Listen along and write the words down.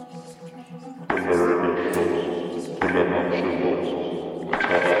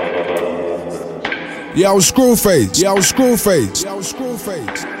Yo, Screwface. Yo, Screwface. Yo,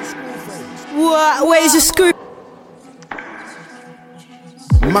 Screwface. What? Where's your screw?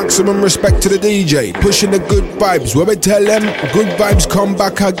 Maximum respect to the DJ, pushing the good vibes. When we tell them, good vibes come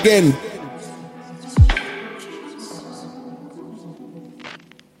back again.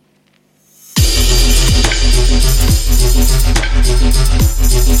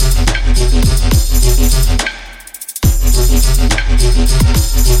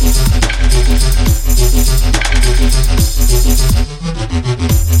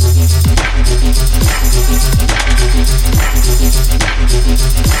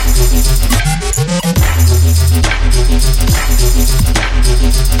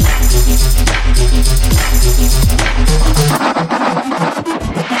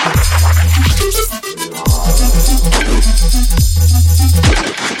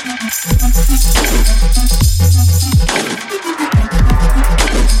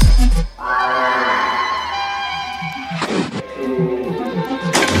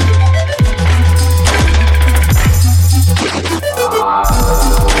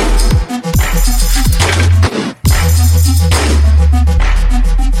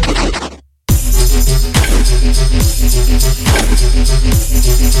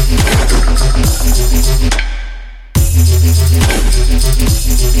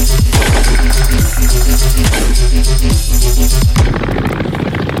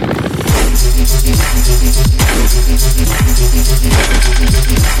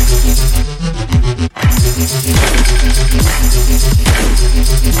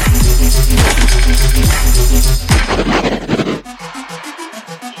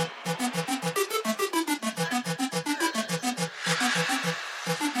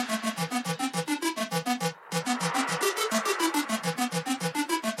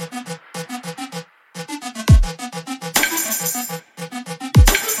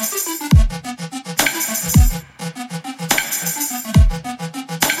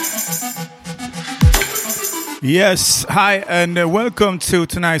 Yes, hi and welcome to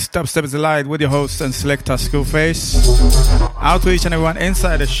tonight's Dubstep is Alive with your host and selector Screwface. Out to each and everyone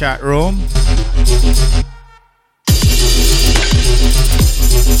inside the chat room.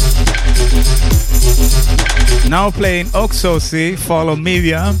 Now playing Oxosi, Follow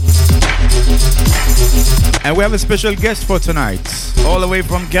Media. And we have a special guest for tonight, all the way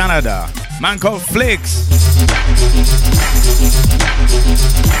from Canada, man called Flix.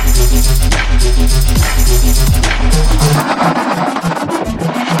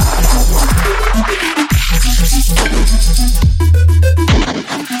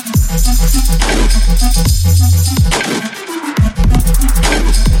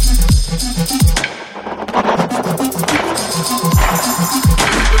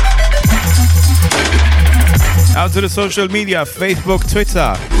 Out to the social media, Facebook,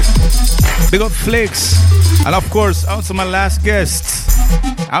 Twitter. Big up Flix. And of course, out to my last guest.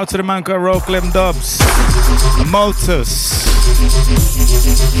 Out to the man called Rocklem Dubs. Maltus.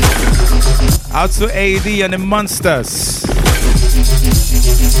 Out to AD and the Monsters.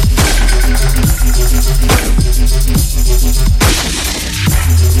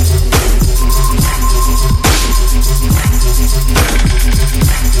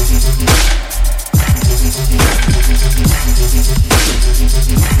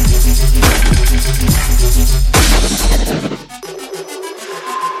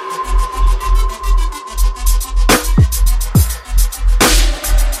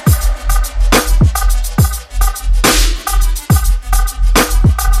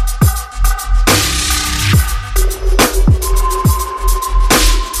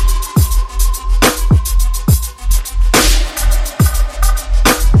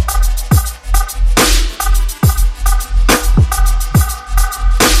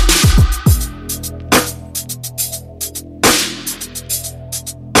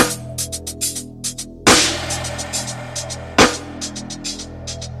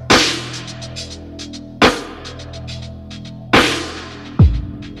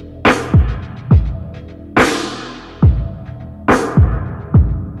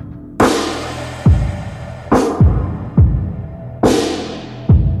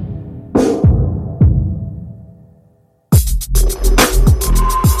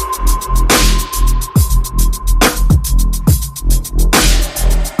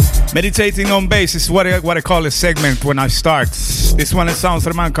 Meditating on bass is what I call a segment when I start. This one sounds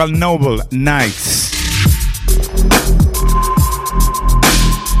from a man called Noble Knights.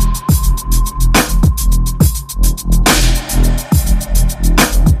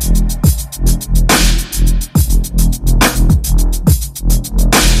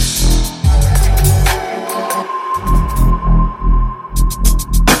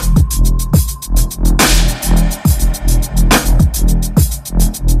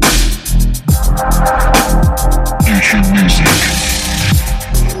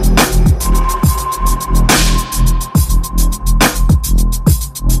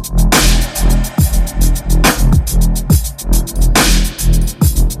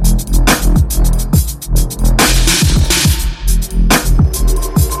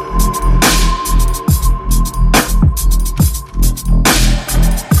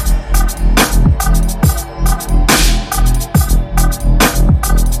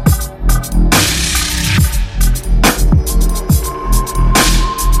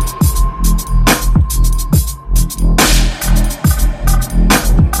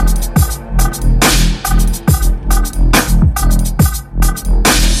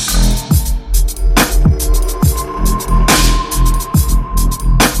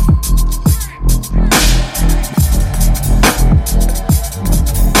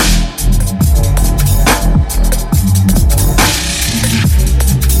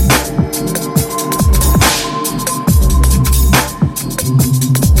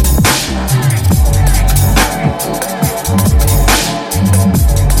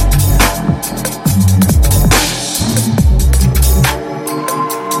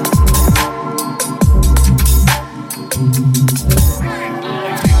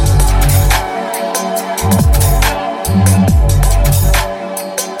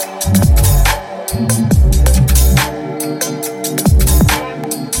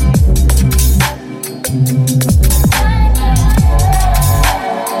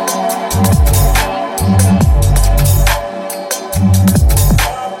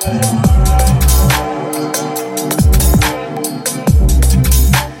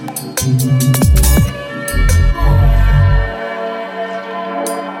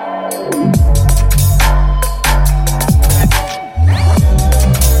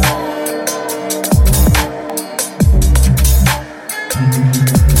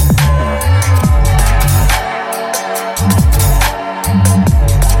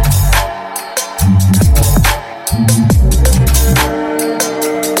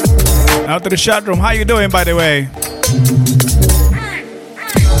 out to the chat room. How you doing, by the way?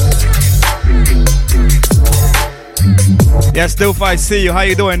 Yes, Dofa, I see you. How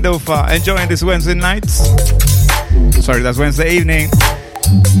you doing, Dofa? Enjoying this Wednesday night? Sorry, that's Wednesday evening.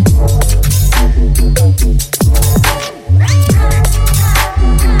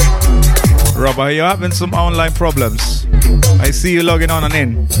 Robert, you're having some online problems. I see you logging on and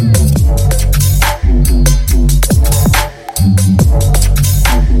in.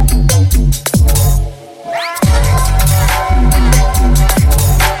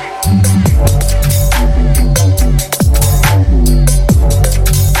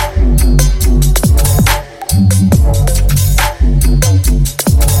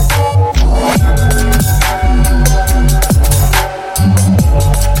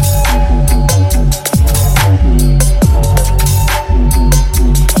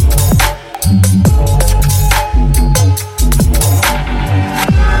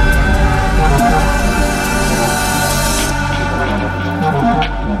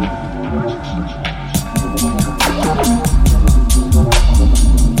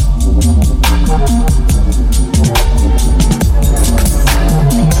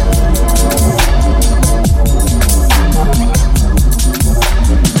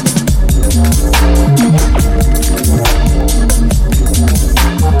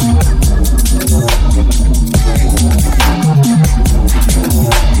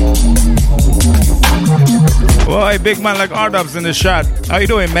 Big man like R-Dubs in the chat. How you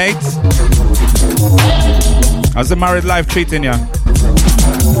doing, mate? How's the married life treating you?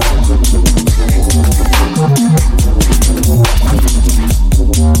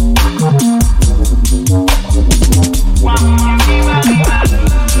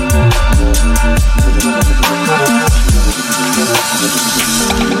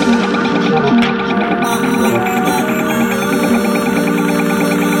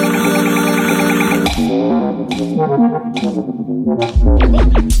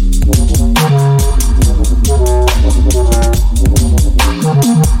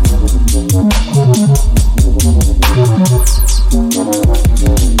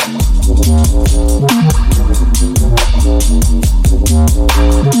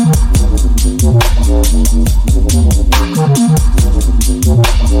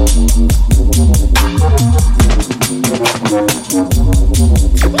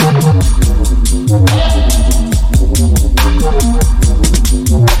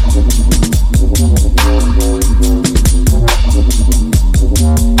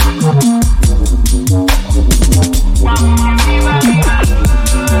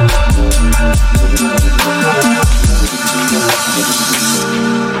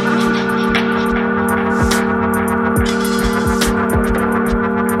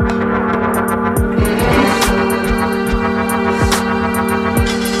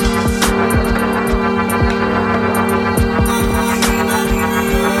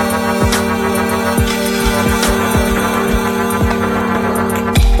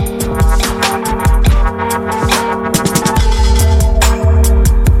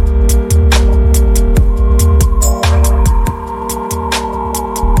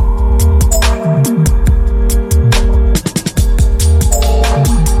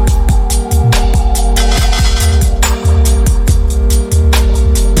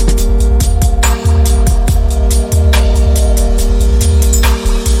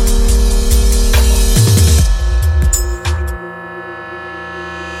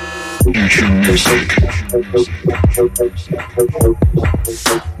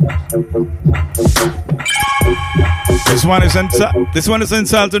 This one is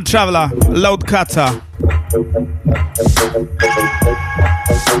Insulted Traveler, Loud Cutter.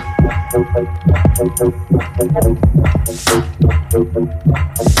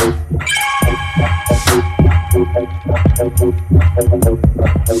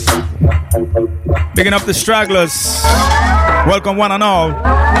 Bigging up the stragglers. Welcome one and all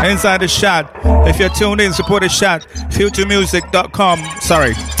inside the chat. If you're tuned in, support the chat. Futuremusic.com.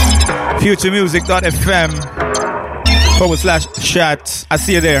 Sorry. Futuremusic.fm/chat. I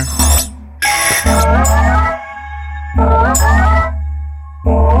see you there.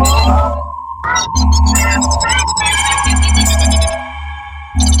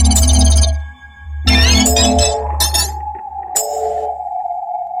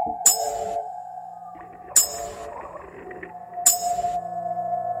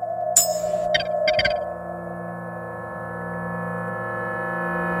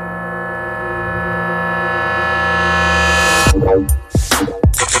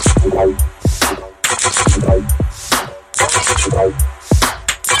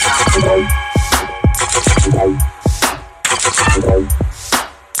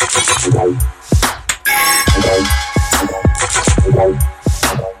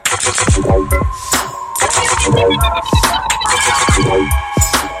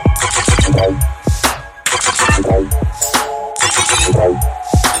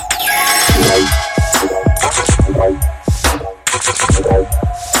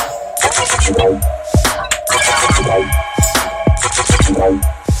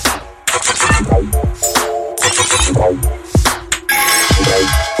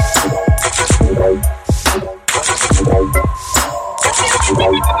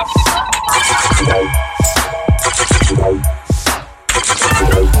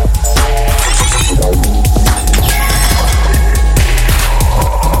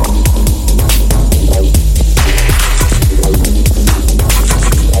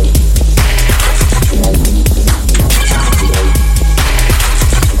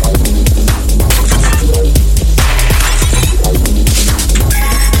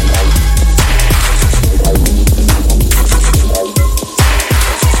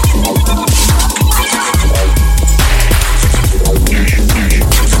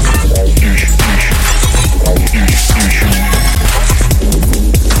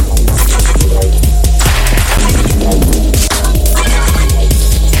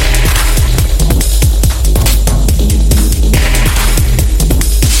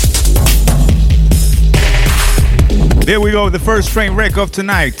 Here we go, the first train wreck of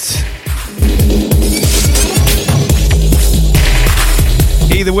tonight.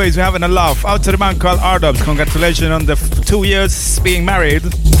 Either way, we're having a laugh. Out to the man called R-Dubs. Congratulations on the 2 years being married.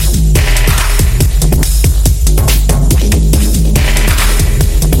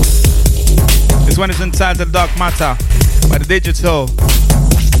 This one is entitled Dark Matter by the Digital.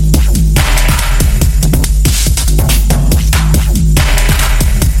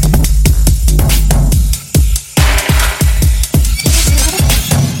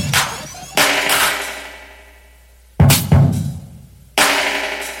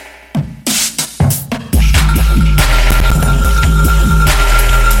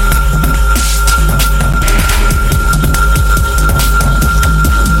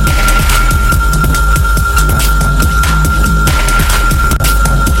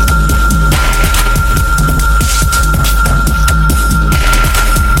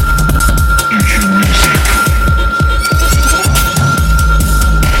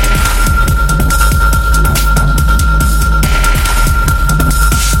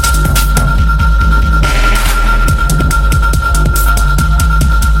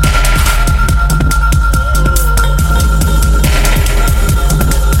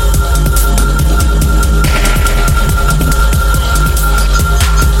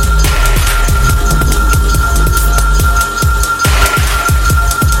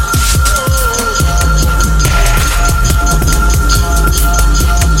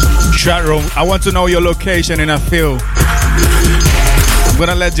 Chat room, I want to know your location in a few. I'm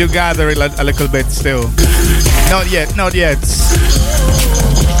gonna let you gather it a little bit still. Not yet, not yet.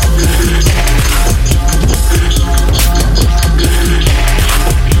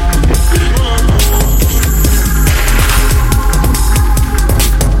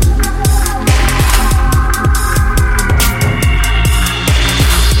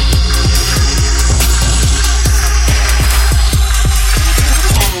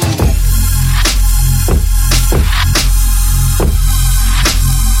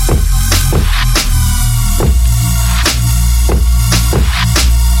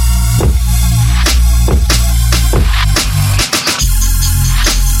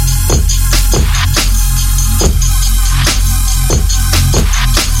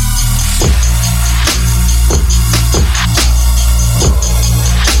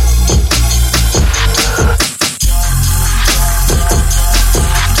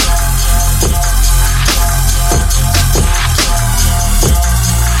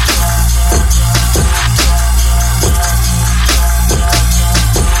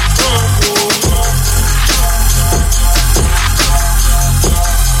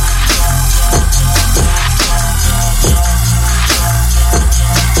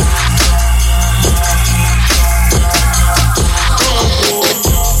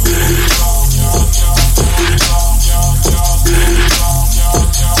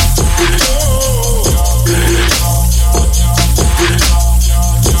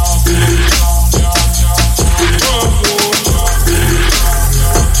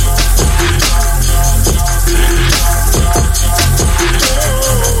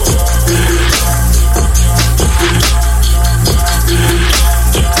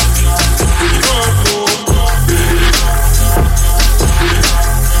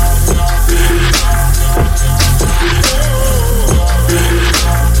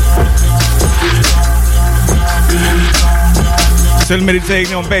 Still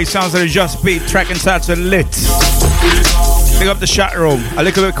meditating on bass. Sounds like Just Beat. Track and title lit. Pick up the chat room. A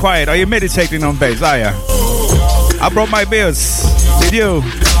little bit quiet. Are you meditating on bass? Are ya? I brought my beers. Did you?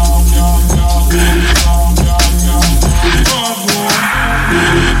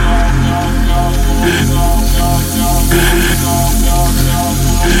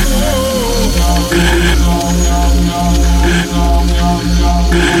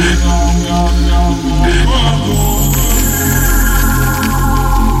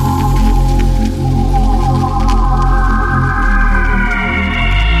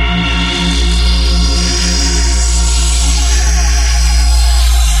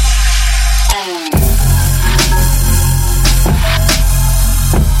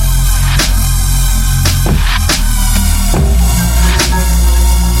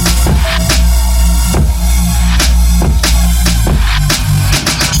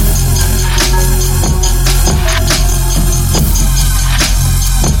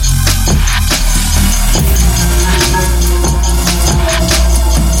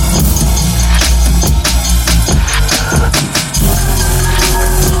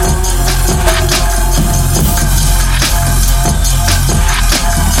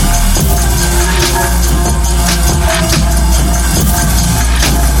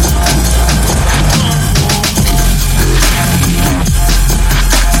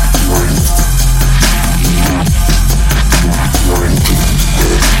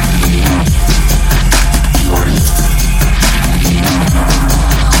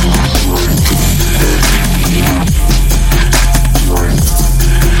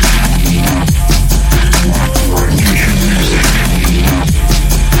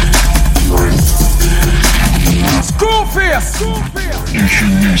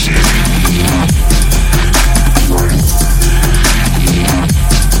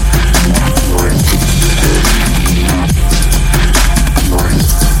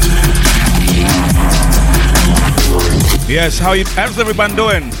 Yes, how's everyone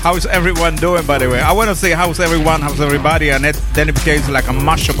doing? How's everyone doing, by the way? I want to say how's everyone, how's everybody, and then it becomes like a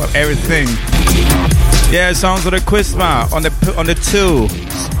mashup of everything. Yeah, sounds of the Quizma on the 2.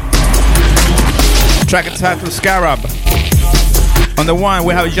 Track and title Scarab. On the 1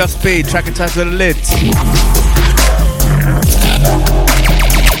 we have Just Beat, track and title Lit.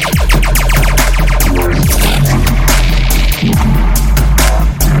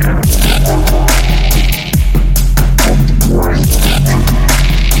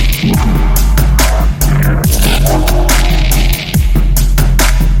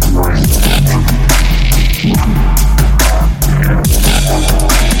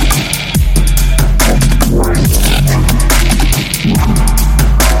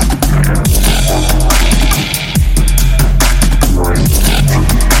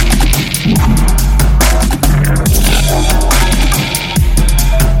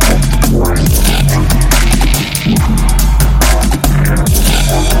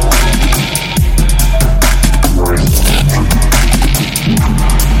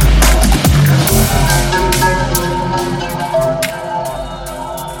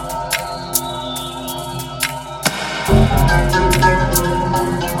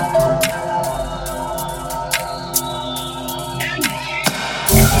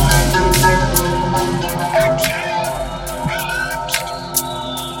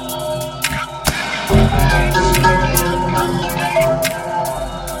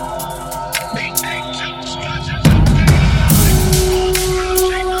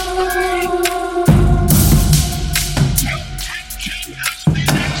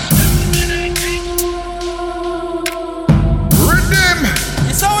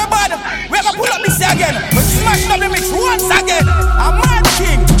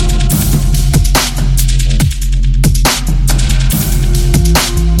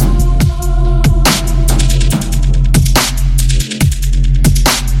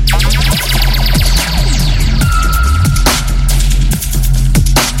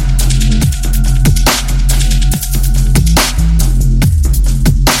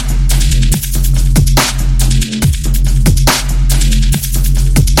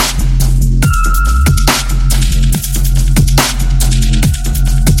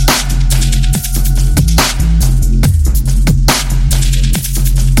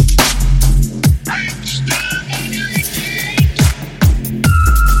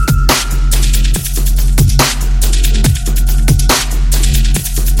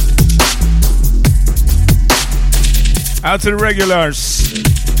 Out to the regulars.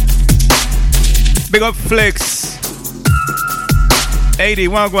 Big up Flicks. 80,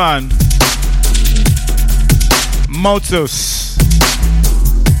 Wagwan. Motus.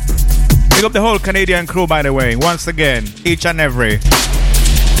 Big up the whole Canadian crew, by the way, once again, each and every.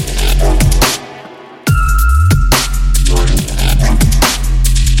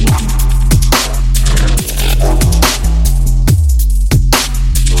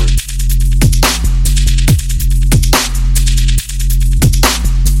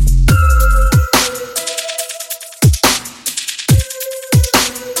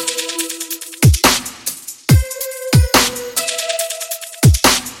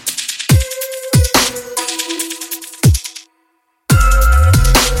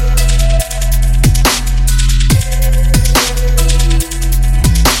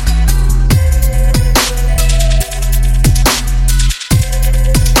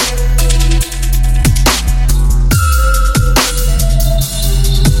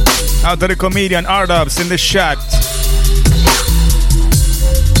 Out to the comedian R-Dubs in the chat.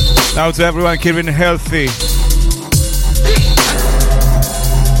 Out to everyone keeping healthy.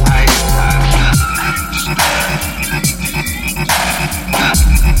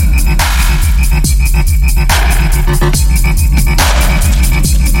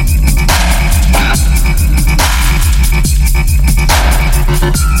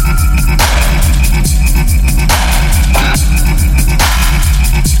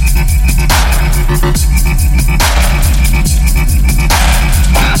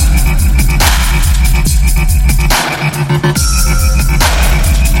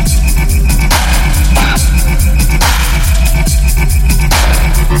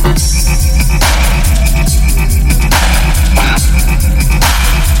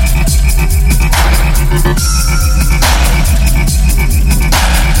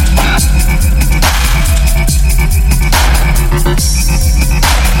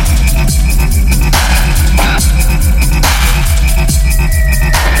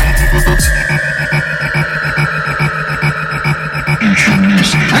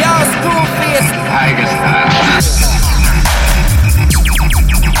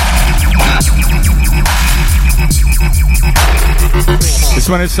 This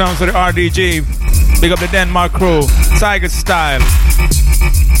one is sounds of the RDG. Big up the Denmark crew. Tiger style.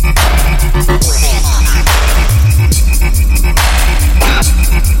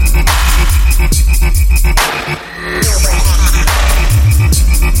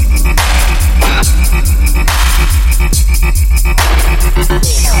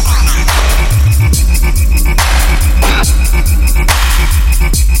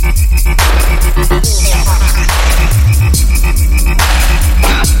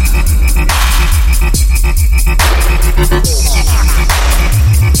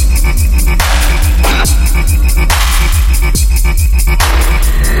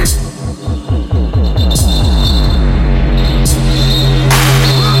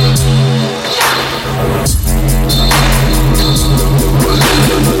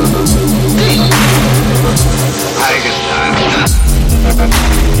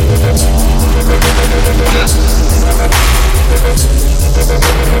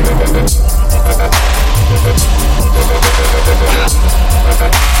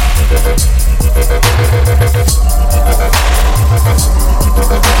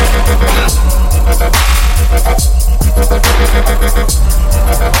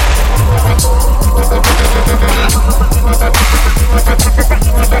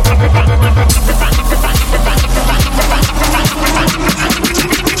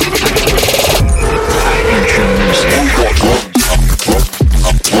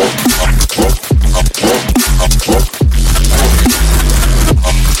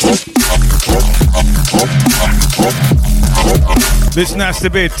 This nasty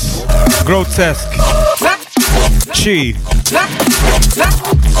bit, grotesque, chi.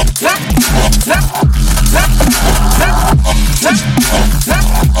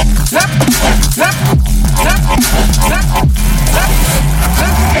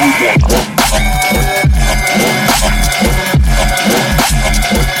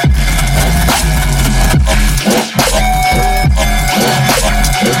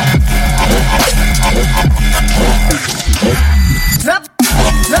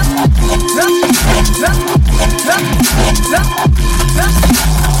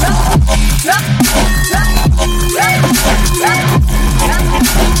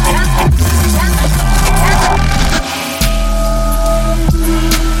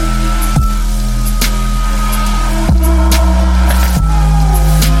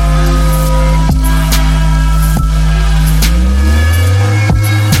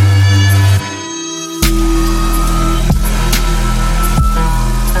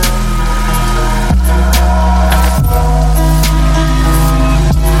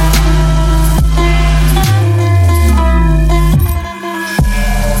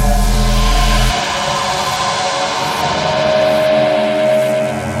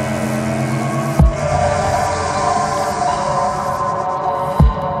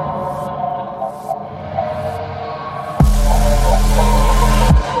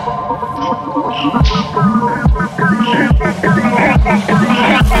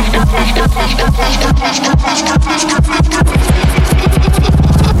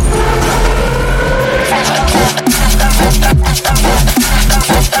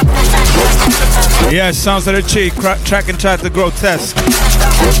 Yeah, sounds of the cheek, track and chat the grotesque.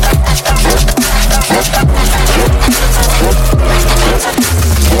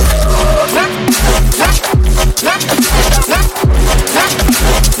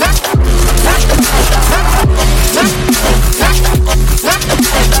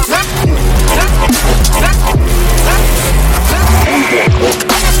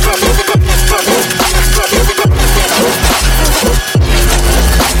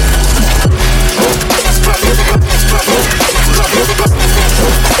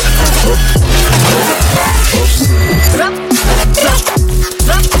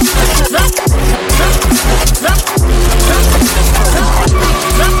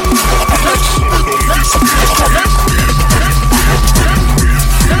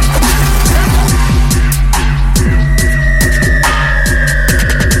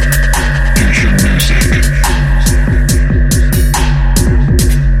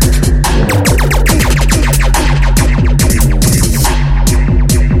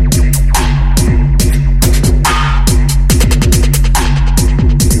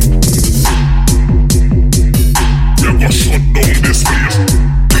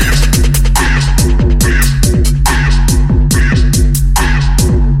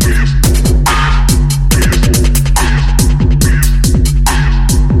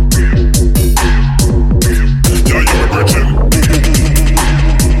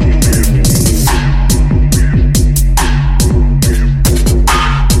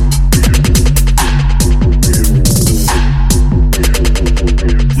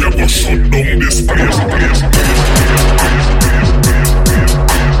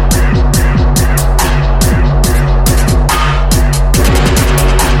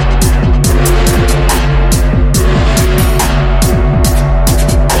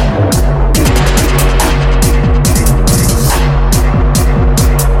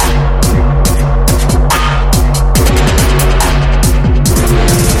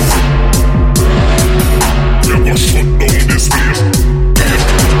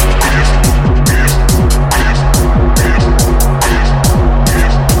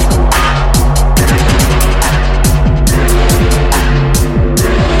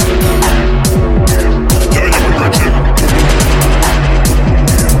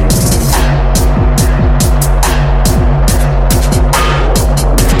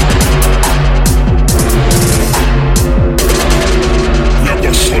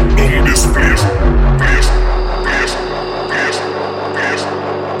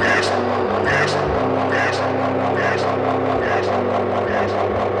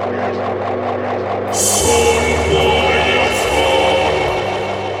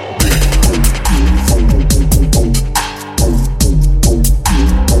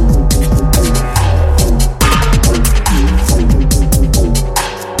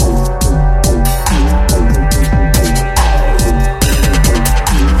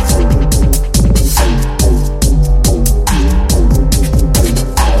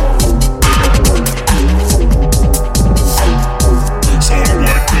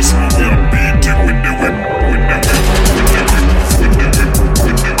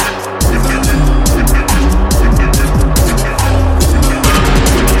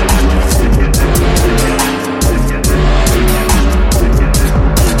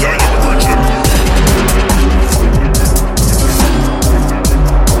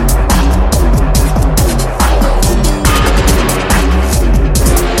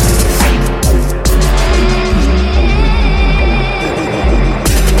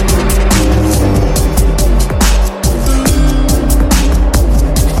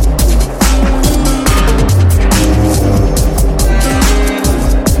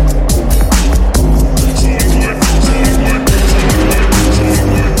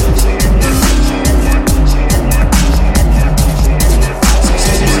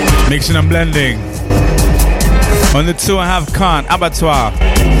 Mixing and blending. On the two I have Khan, Abattoir.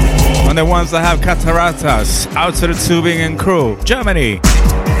 On the ones I have Cataratas, Out to the Tubing and Crew, Germany,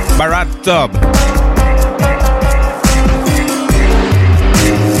 Barat Dub.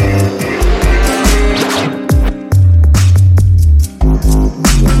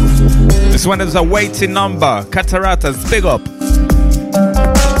 This one is a waiting number, Cataratas, big up.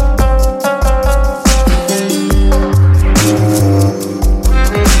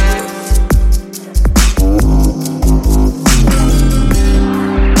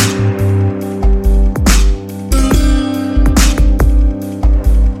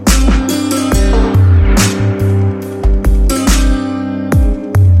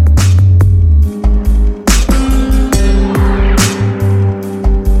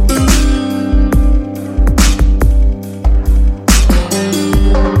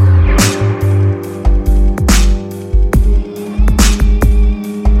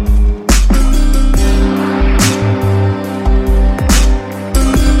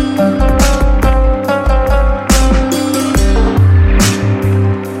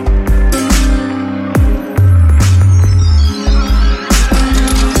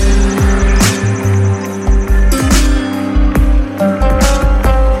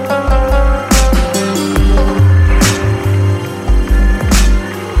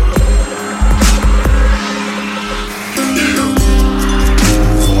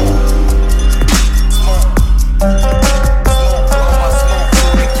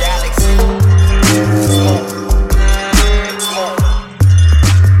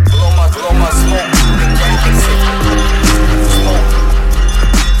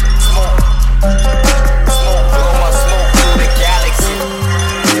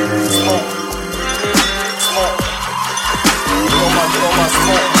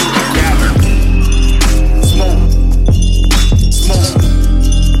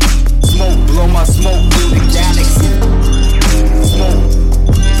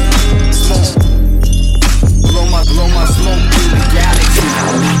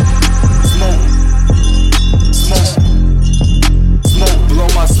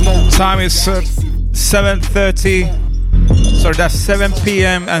 is 7:30. Sorry, that's 7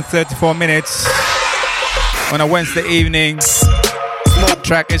 p.m. and 34 minutes on a Wednesday evening. The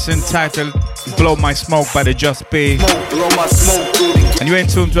track is entitled Blow My Smoke by the Just P. And you're in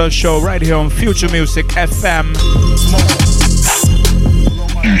tune to our show right here on Future Music FM.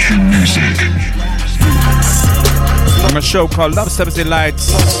 Future Music. On a show called Love Steps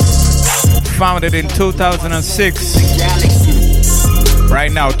Delights, founded in 2006.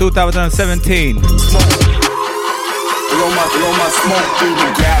 Right now, 2017. Blow my smoke through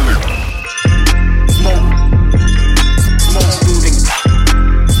the gallery. Smoke through the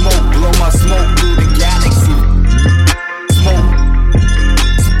smoke. Blow my smoke through the galaxy. Smoke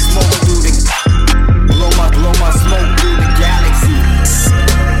through the blow my smoke through the galaxy.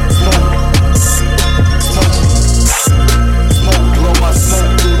 Smoke blow my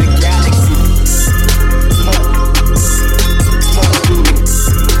smoke through the galaxy. Smoke through the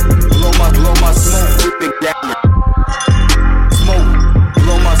blow my smoke through the galaxy.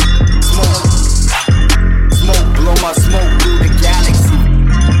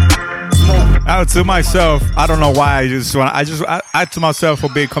 Out to myself, I don't know why I to myself for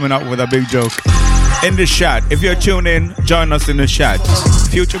coming up with a big joke. In the chat, if you're tuned in, join us in the chat.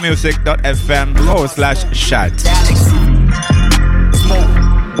 futuremusic.fm/chat.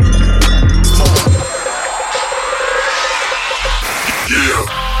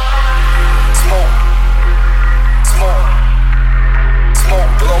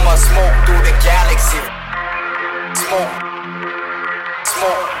 Smoke, blow my smoke through the galaxy. Smoke.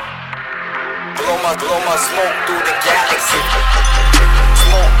 Blow my smoke through the galaxy.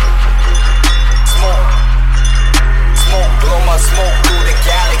 Smoke, blow my smoke through the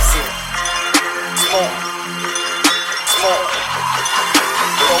galaxy. Smoke,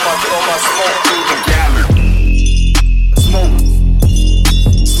 blow my smoke through the galaxy.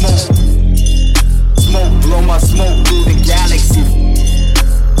 Smoke, blow my smoke through the galaxy.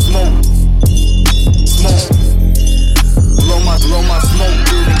 Smoke, blow my smoke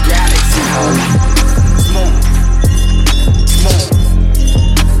through the galaxy.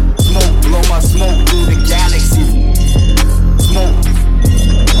 Smoke, blow my smoke through the galaxy. Smoke,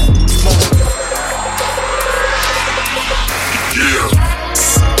 yeah.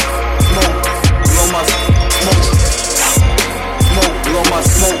 Smoke, blow my smoke. Smoke, blow my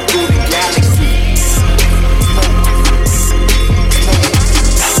smoke through the galaxy. Smoke,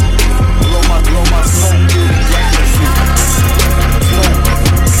 blow my smoke through the galaxy.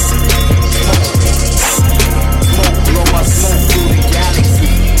 Blow my smoke through the galaxy.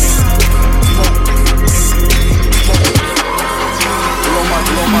 Blow my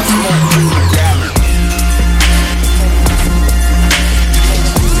smoke through the galaxy.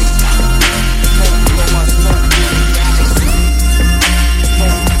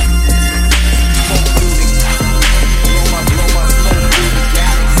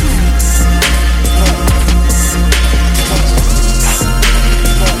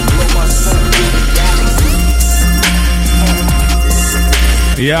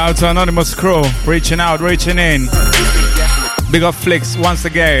 Yeah, out to Anonymous Crew, reaching out, reaching in. Big up Flicks once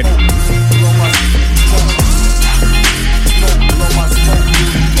again.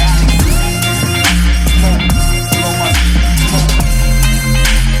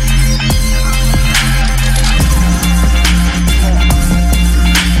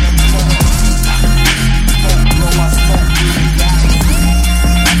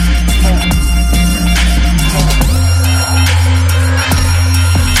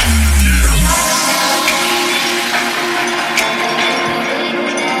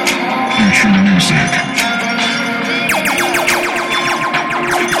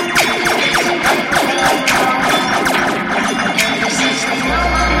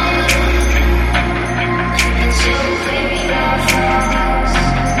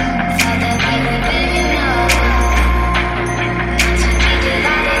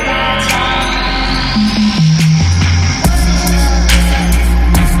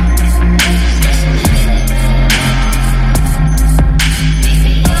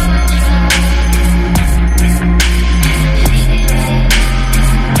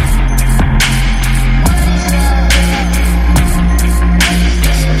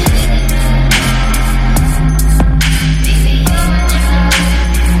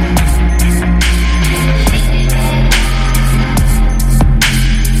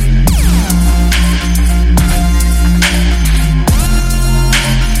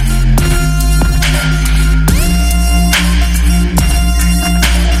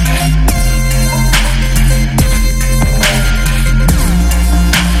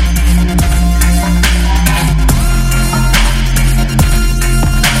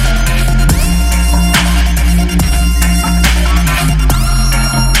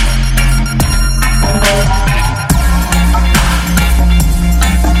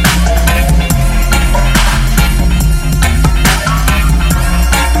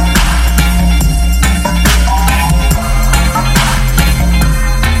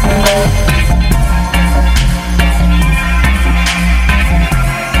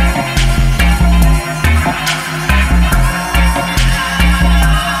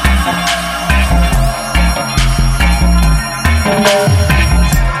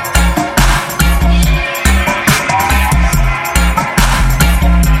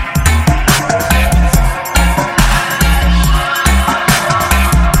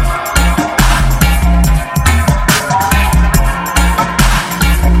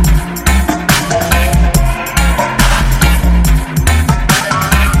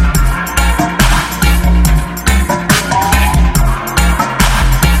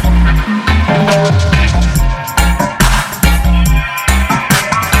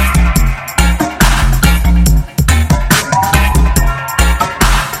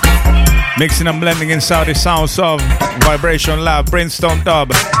 Mixing and blending in Saudi sounds of Vibration Lab, Brimstone Dub.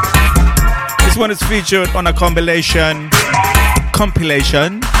 This one is featured on a compilation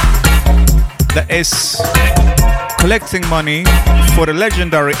that is collecting money for the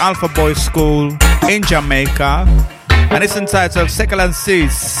legendary Alpha Boy School in Jamaica, and it's entitled Second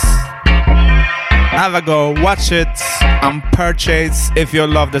Seas. Have a go, watch it, and purchase if you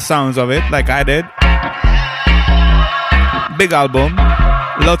love the sounds of it, like I did. Big album,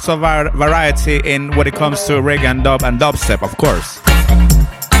 lots of variety in when it comes to reggae and dub and dubstep, of course.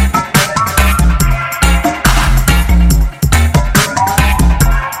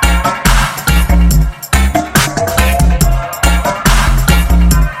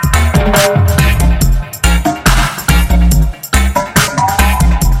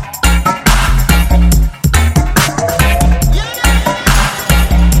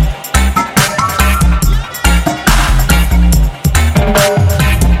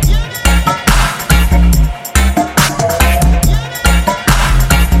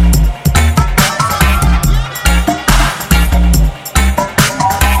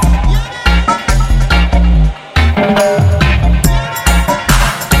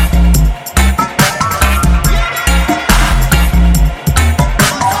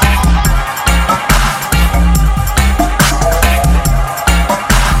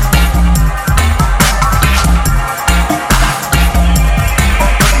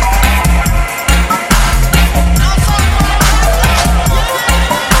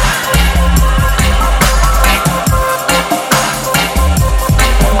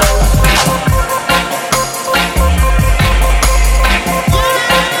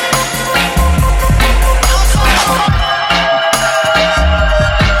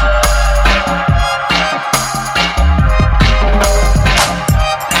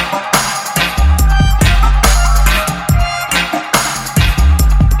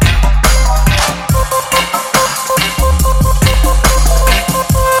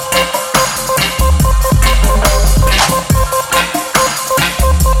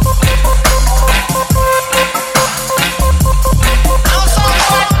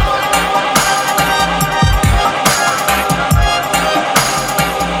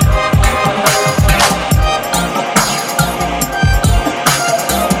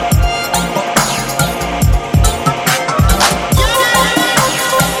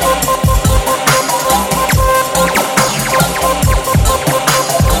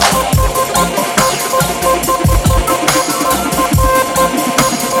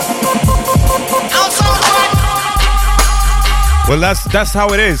 Well, that's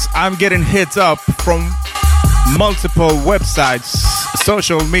how it is. I'm getting hit up from multiple websites,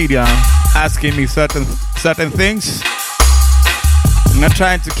 social media, asking me certain things. I'm not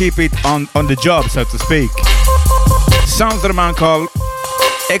trying to keep it on the job, so to speak. Sounds of a man called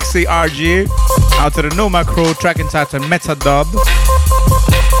XCRG, out to the Numa crew, track entitled Meta Dub.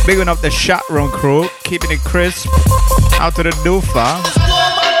 Bigging up the Shot Room crew, keeping it crisp. Out to the Dufa,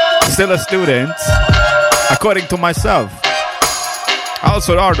 still a student, according to myself.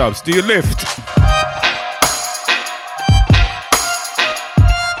 Also, R-Dubs, do you lift?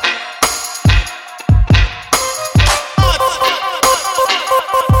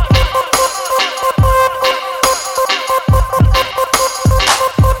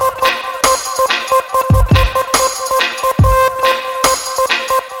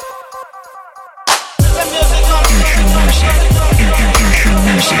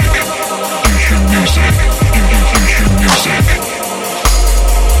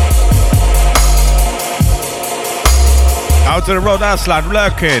 Out to the Rhode Island,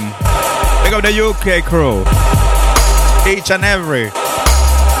 lurking. Pick up the UK crew. Each and every.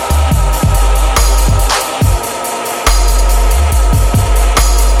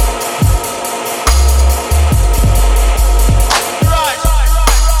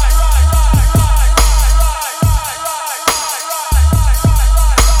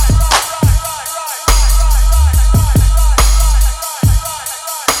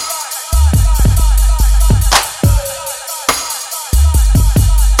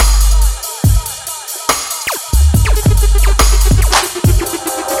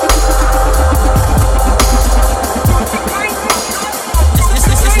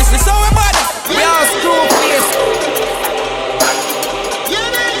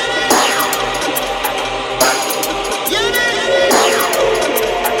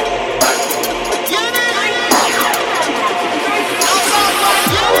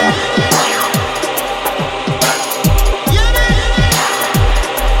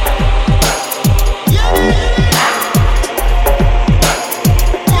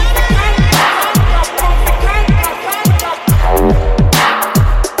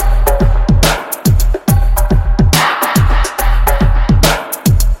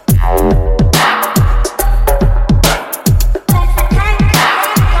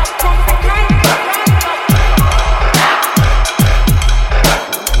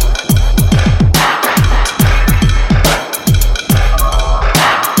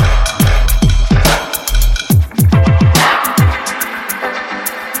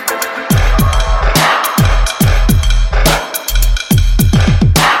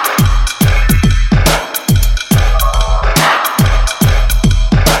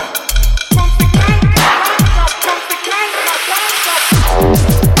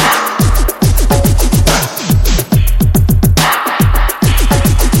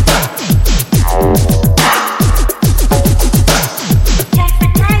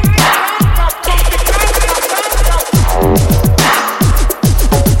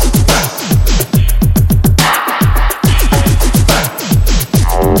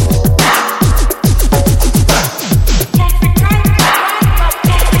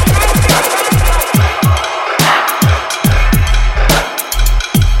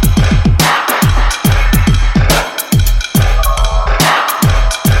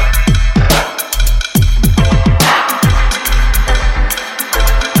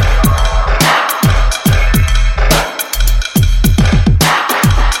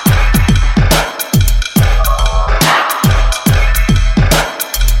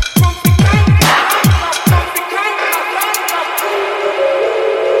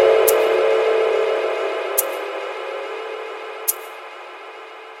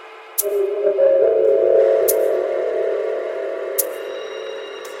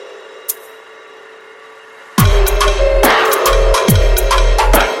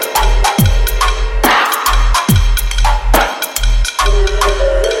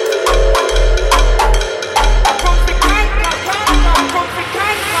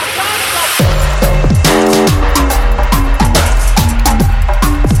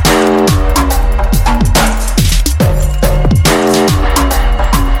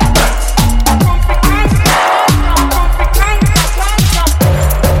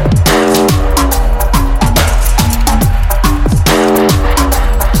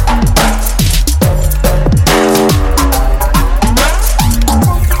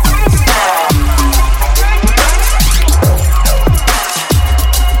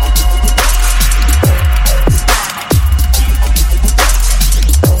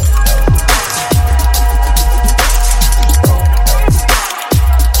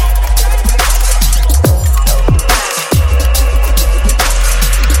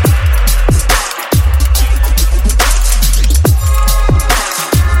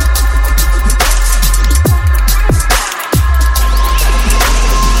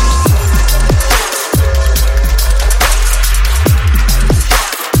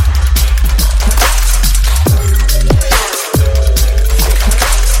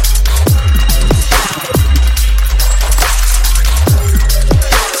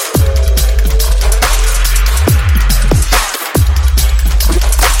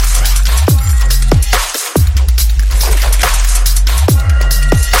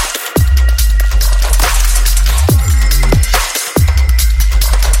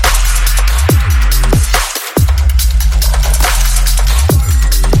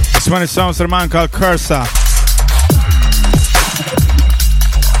 One sounds to a man called Cursa.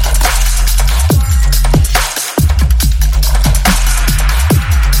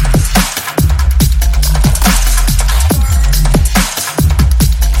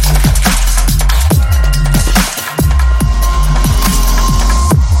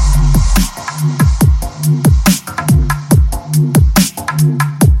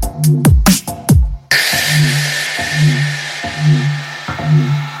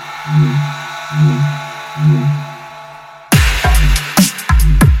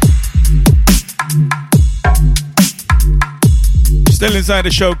 Still inside the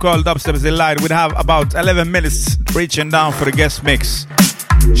show called Dubstep is Delight. We have about 11 minutes reaching down for the guest mix.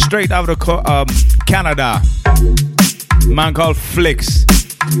 Straight out of Canada. Man called Flix.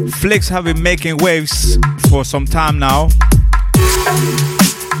 Flix have been making waves for some time now.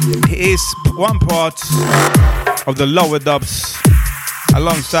 He is one part of the lower dubs,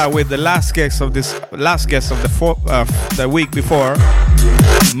 alongside with the last guest of the week before,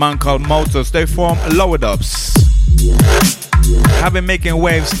 man called Motors. They form lower dubs. Have been making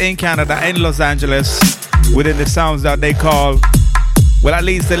waves in Canada and Los Angeles within the sounds that they call, well, at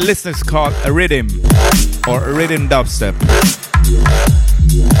least the listeners call a rhythm or a rhythm dubstep.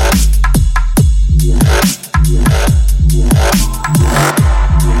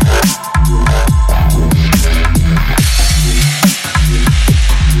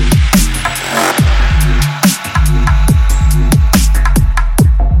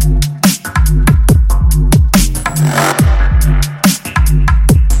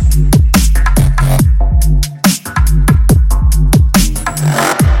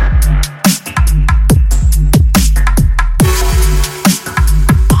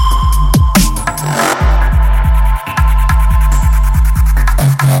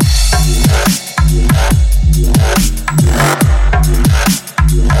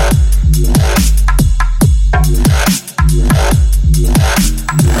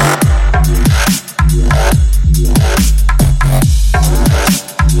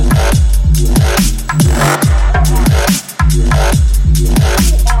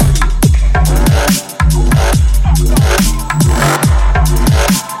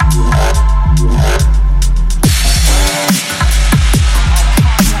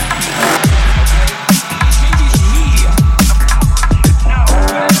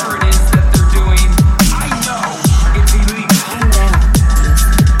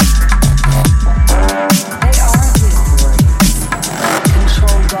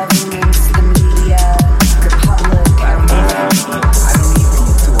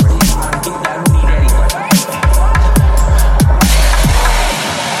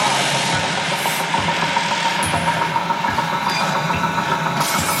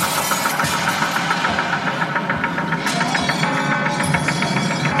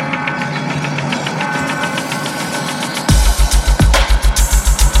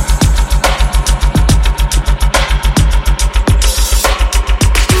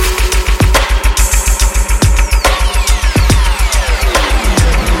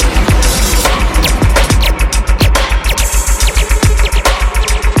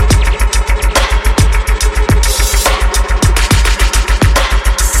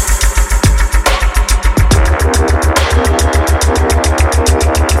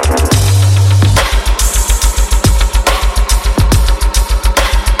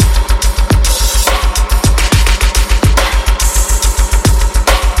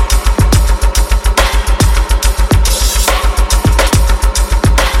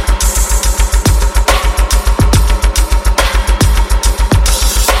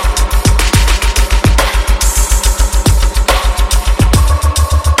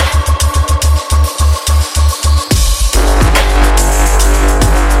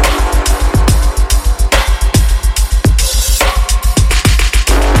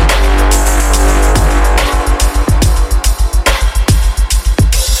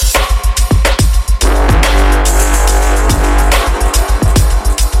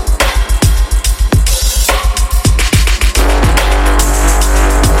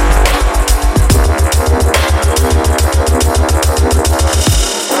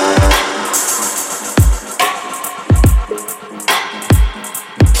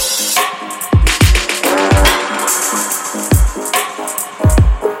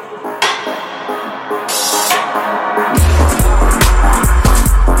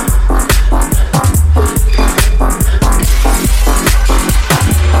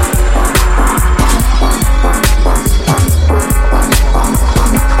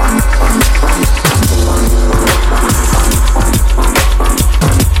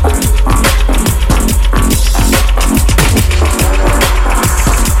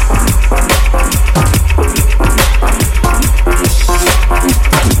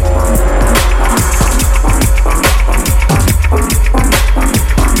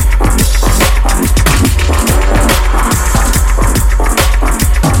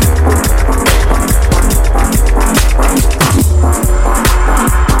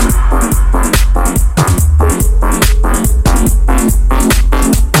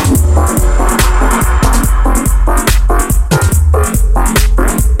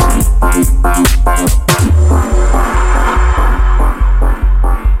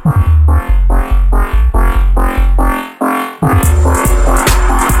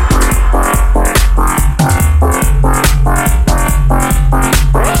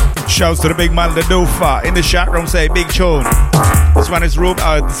 shouts to the big man, the Dofa. In the chat room, say big tune. This one is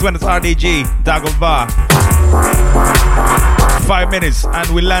RDG, Dagobah. 5 minutes and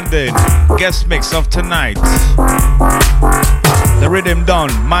we landed. Guest mix of tonight. The rhythm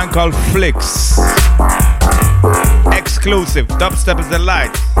done. Man called Flicks. Exclusive. Dubstep is the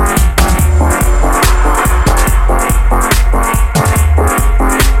light.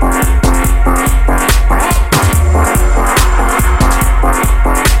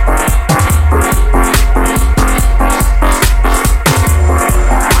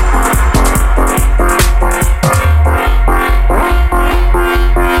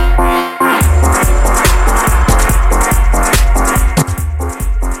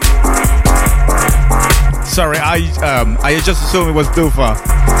 Sorry, I just assumed it was Dufa.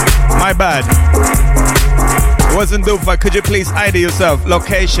 My bad. It wasn't Dufa. Could you please ID yourself?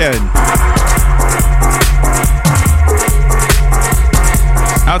 Location.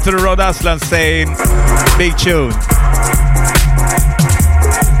 Out to the Road Aslan saying big tune.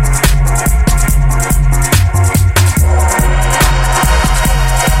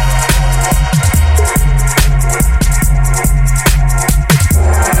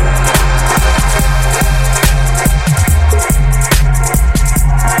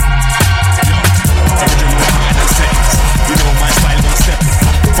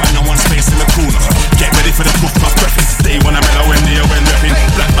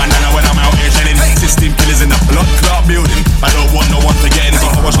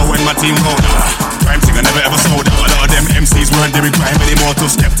 Team road. Crime thing I never ever sold out. A lot of them MCs weren't doing crime anymore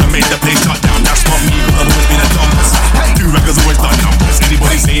till stepped and made the place shut down. That's not me, because I've always been a dumpers. Two records always done numbers.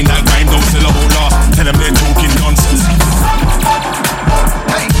 Anybody saying that crime don't sell a whole lot, tell them they're talking nonsense.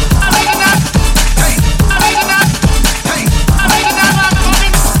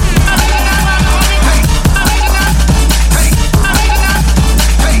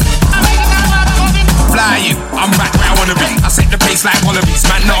 Flying, I'm back where I wanna be. I set the pace like wallabies.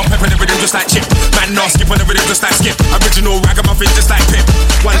 Man, no, I'm pepping the rhythm just like Chip. Man, no, skip on the rhythm just like Skip. Original ragamuffin just like Pip.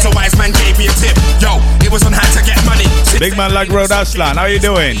 Once a wise man gave me a tip. Yo, it was on hand to get money. Big man like Road Aslan, how you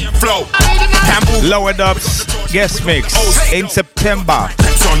doing? Flow. Lower Dubs guest mix in September.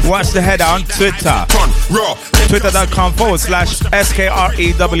 Watch the header on Twitter.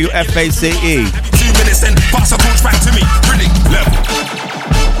 Twitter.com/SKREWFACE. 2 minutes then pass a torch back to me. Really level.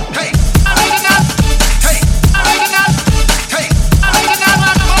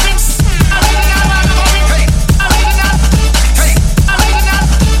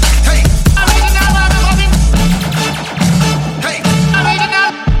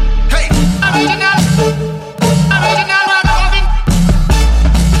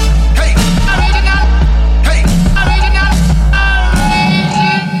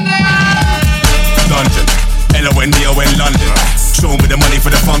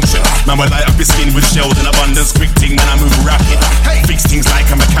 Man, I light up his skin with shells in abundance. Quick thing, man, I move rapid. Fix things like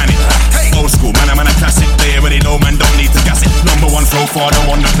a mechanic. Old school, man, I'm a classic. They already know, man, don't need to gas it. Number one flow farther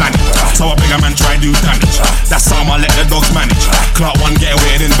on the planet. So I beg a man try do damage. That's how I let the dogs manage. Clark one get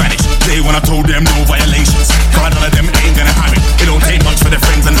away then vanish. They when I told them no violations. Cause none of them ain't gonna have it. It don't take much for their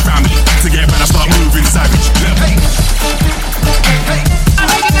friends and family to get when I start moving savage.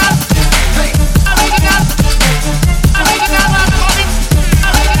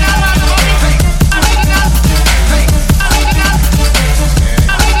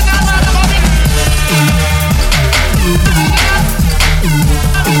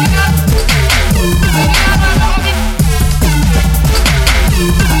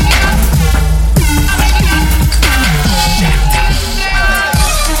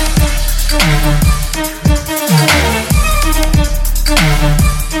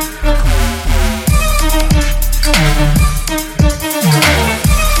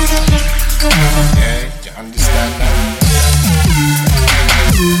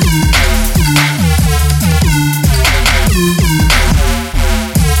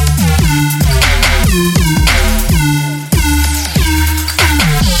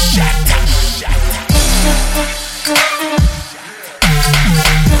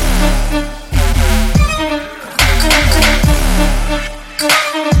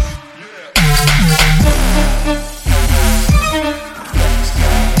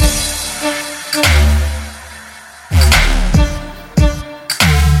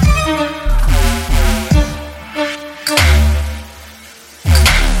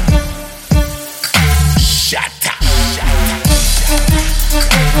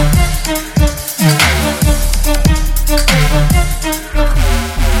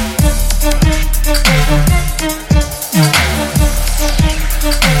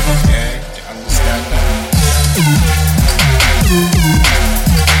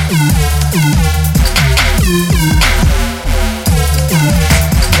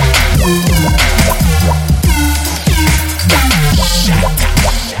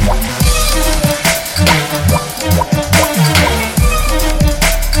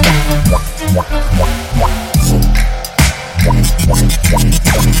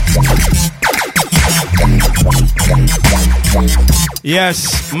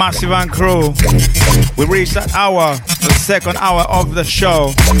 Yes, Massive and crew. We reached that hour, the second hour of the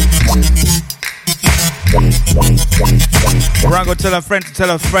show. We're gonna go tell a friend to tell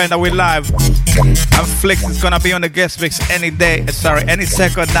a friend that we're live. And Flix is gonna be on the guest mix any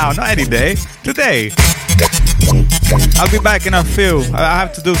second now. Not any day, today. I'll be back in a few. I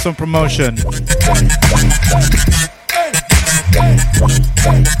have to do some promotion.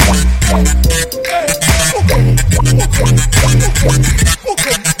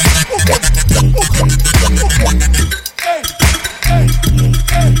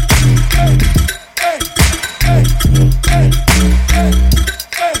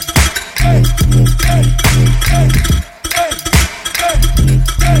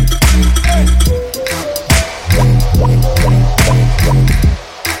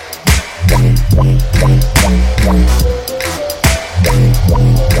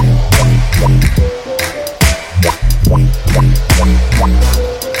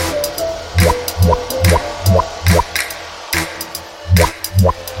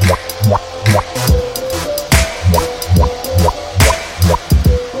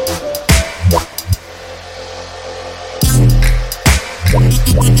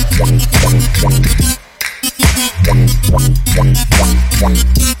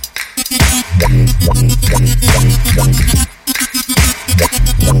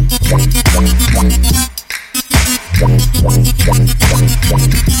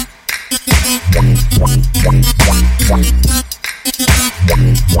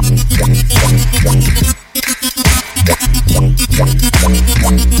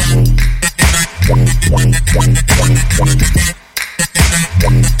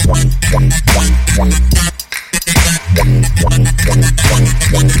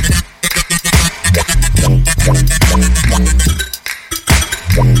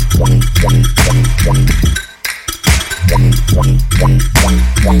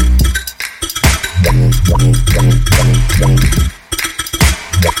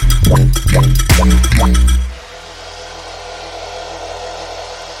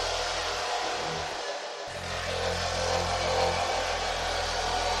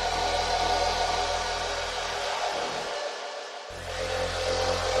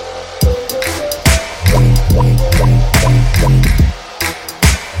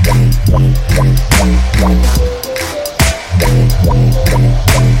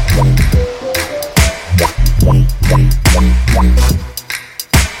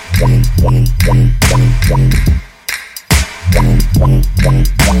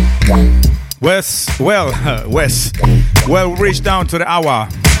 Well, we reached down to the hour,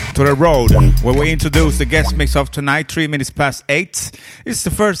 to the road, where we introduce the guest mix of tonight, 3 minutes past 8. It's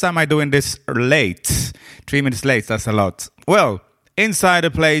the first time I'm doing this late. 3 minutes late, that's a lot. Well, inside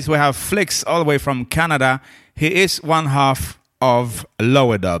the place, we have Flix all the way from Canada. He is one half of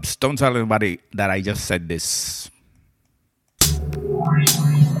Lower Dubs. Don't tell anybody that I just said this.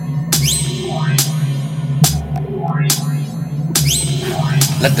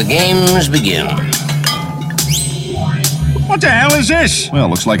 Let the games begin. What the hell is this? Well,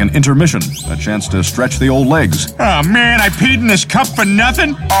 looks like an intermission. A chance to stretch the old legs. Oh, man, I peed in this cup for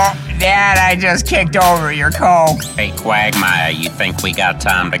nothing? Oh, Dad, I just kicked over your Coke. Hey, Quagmire, you think we got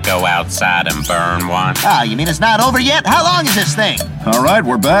time to go outside and burn one? Oh, you mean it's not over yet? How long is this thing? All right,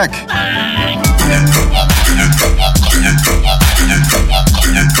 we're back.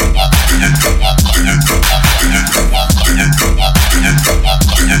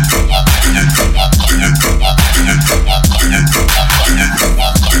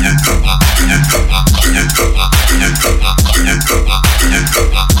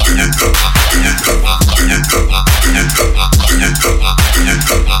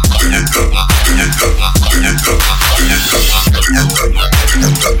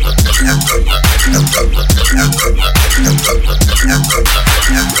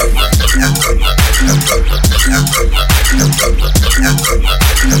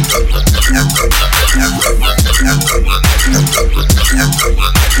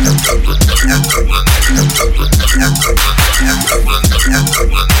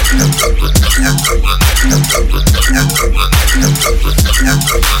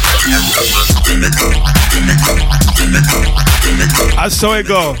 I saw it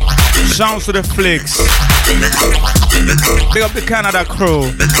go. Shouts to the Flix. Big up the Canada crew.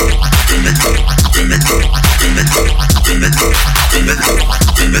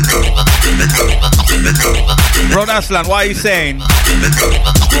 Rod Aslan, what are you saying?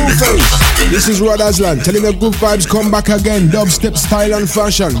 Screwface, this is Rod Aslan telling the good vibes come back again. Dubstep style and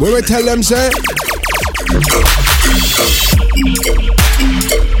fashion. Where we tell them, say?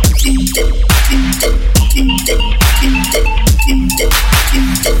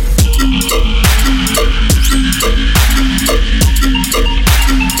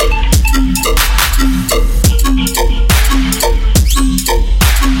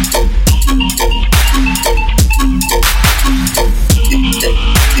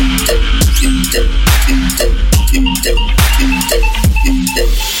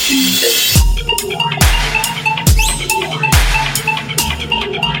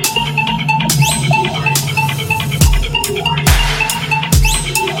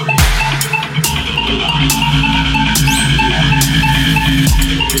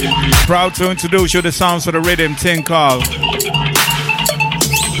 Proud to introduce you the sounds for the rhythm thing called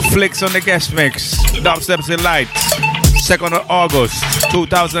Flicks on the guest mix. Dubstep Delight, 2nd of August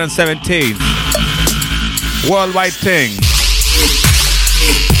 2017. Worldwide thing.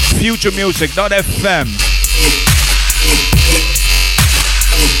 Future Music.fm.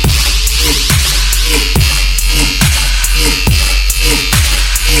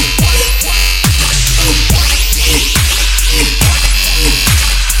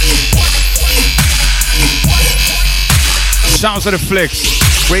 Sounds of the Flicks.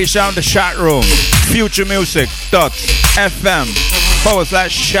 Reach out the chat room.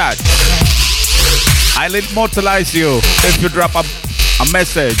 futuremusic.fm/chat. I'll immortalize you if you drop a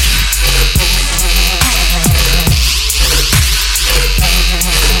message.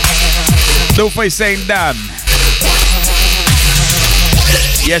 Lufa is saying damn.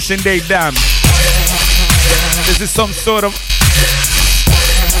 Yes indeed, damn. This is some sort of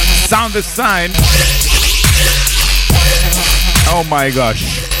sound design. Oh my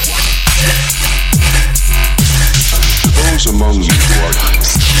gosh. Those among you who are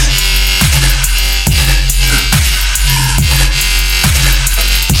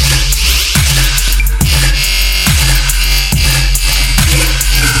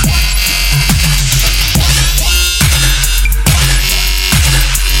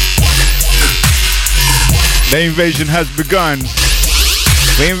the invasion has begun.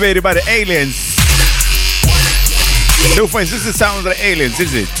 We're invaded by the aliens. No friends, this is the sound of the aliens,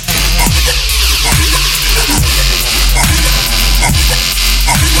 is it?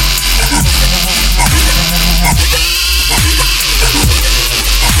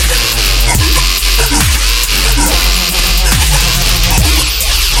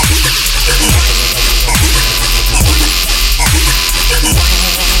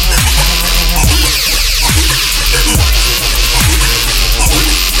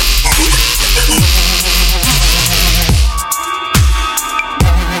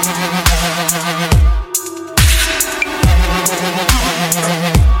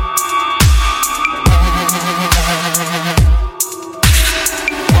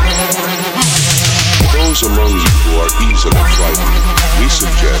 among you who are easily frightened, we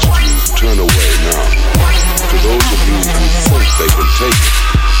suggest you turn away now. To those of you who think they can take it,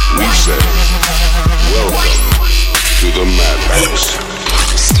 we say, welcome to the madhouse.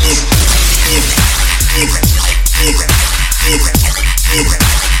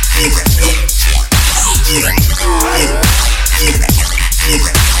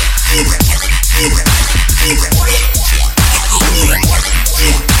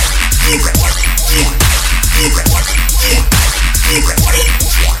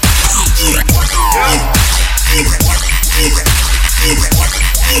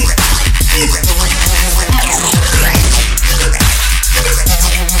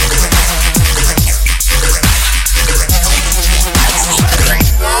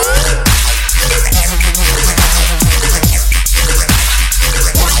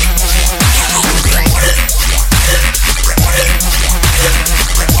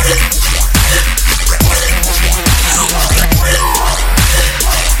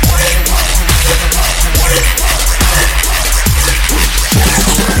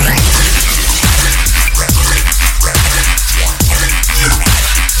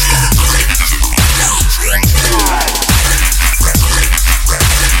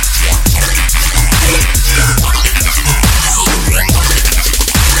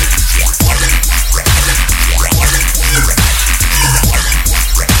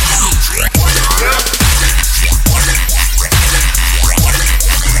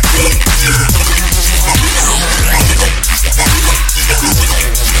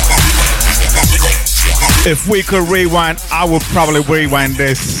 If we could rewind, I would probably rewind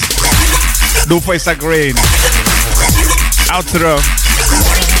this. Do face a green. Out to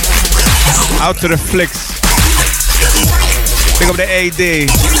the flicks. Pick up the AD.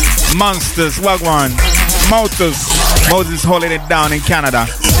 Monsters, Wagwan. Moses holding it down in Canada.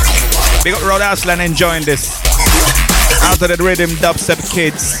 Big up Rhode Island enjoying this. Out to the rhythm dubstep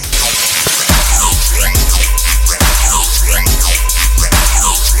kids.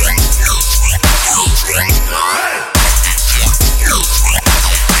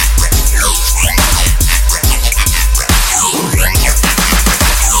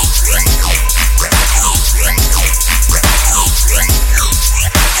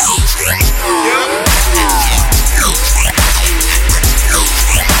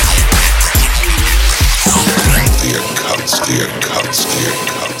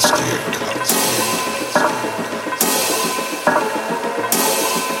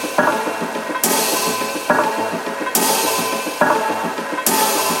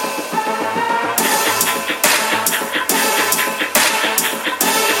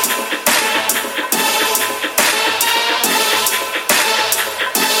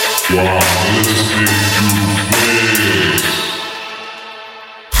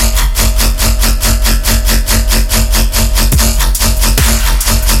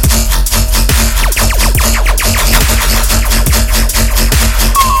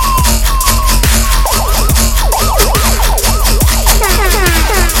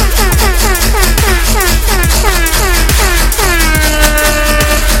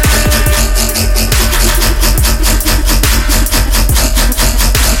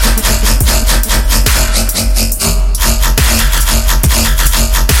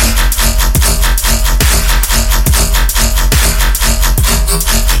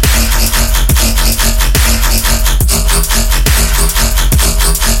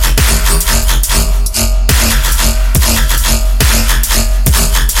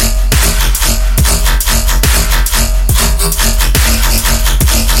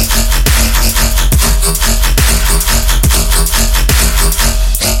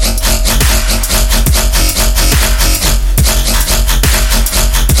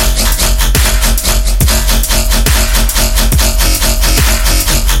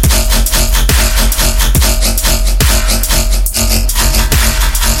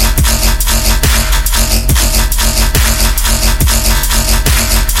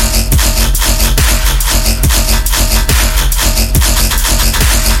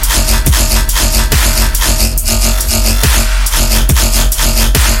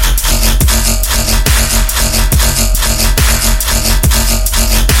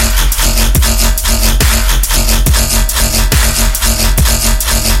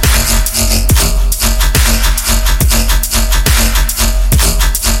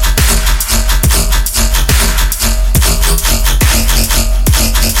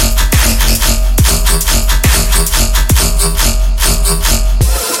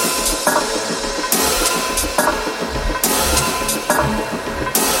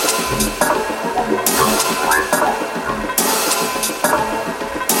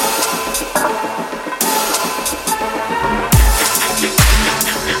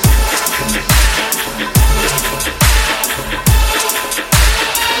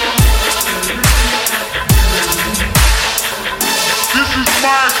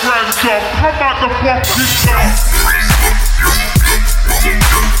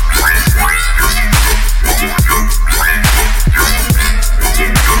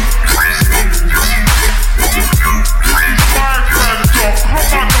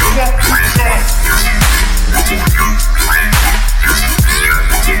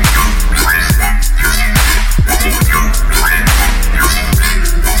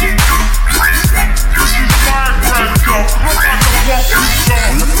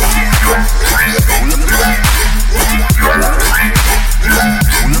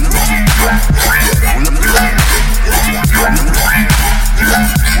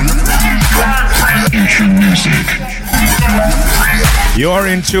 You're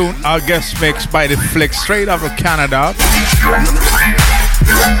in tune, our guest mix by the Flicks, straight out of Canada.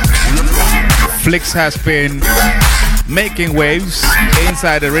 Flicks has been making waves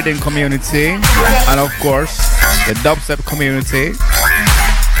inside the rhythm community and of course the dubstep community.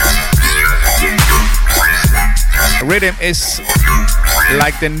 Rhythm is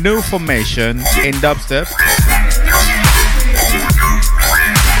like the new formation in dubstep.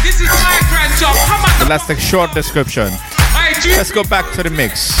 So that's the short description. Let's go back to the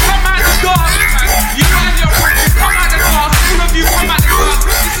mix. Come out the door, you and your friends, come out the door, all of you come out the door.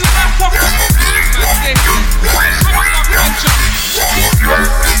 This is my fucking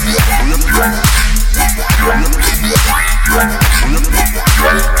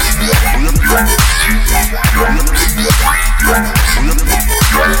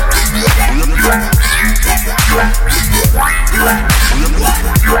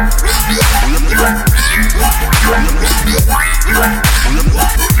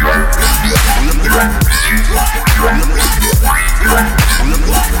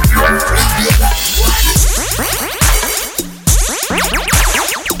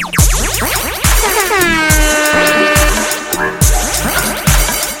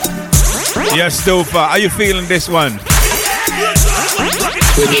Yes, Dofa, are you feeling this one?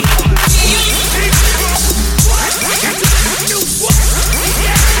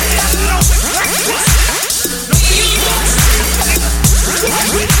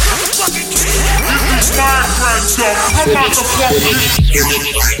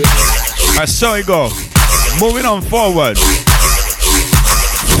 I saw it go. Moving on forward.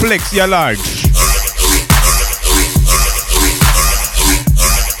 Flicks, you're large.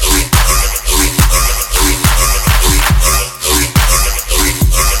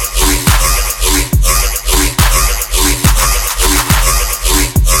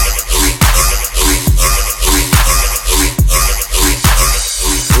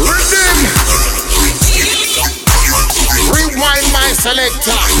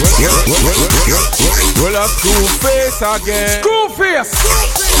 selector. Well, a screw face again. Screw face.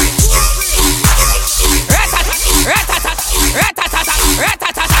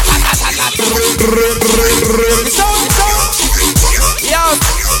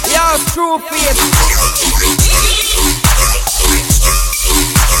 Yo, screw face.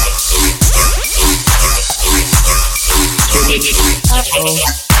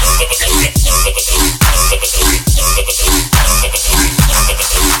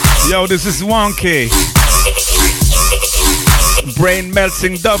 Yo, this is Wonky. Brain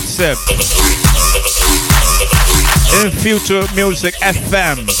melting dubstep. In Future Music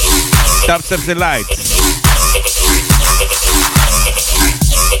FM. Dubstep Delight.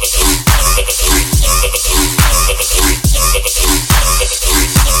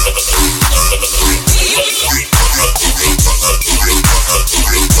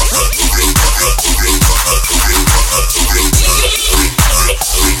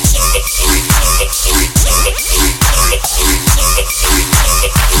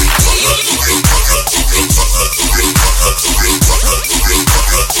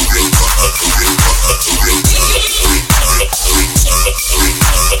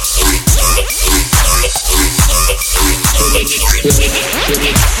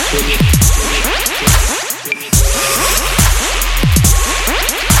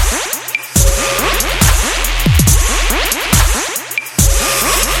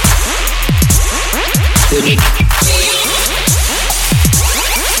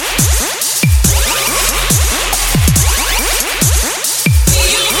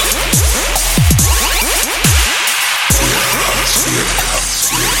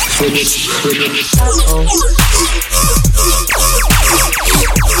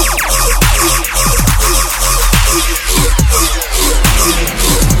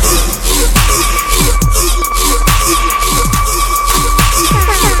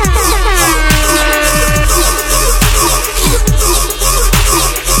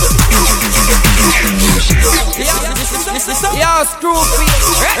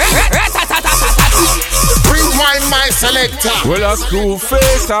 Rewind my selector. Well, a screw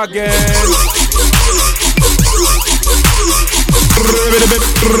face again.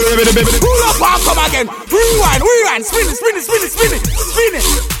 Pull up and come again. Rewind. Spin it.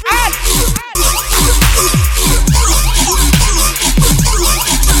 And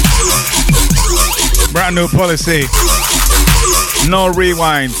Brand new policy. No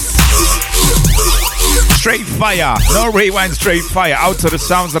rewinds. Straight fire. No rewind, straight fire. Out to the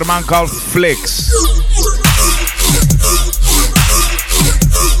sounds of a man called Flicks.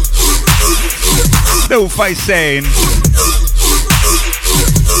 Doof saying,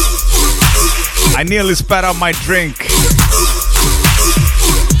 I nearly spat out my drink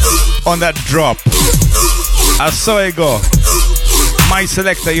on that drop. I saw it go. My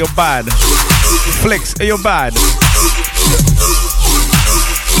selector, you're bad. Flicks, you're bad.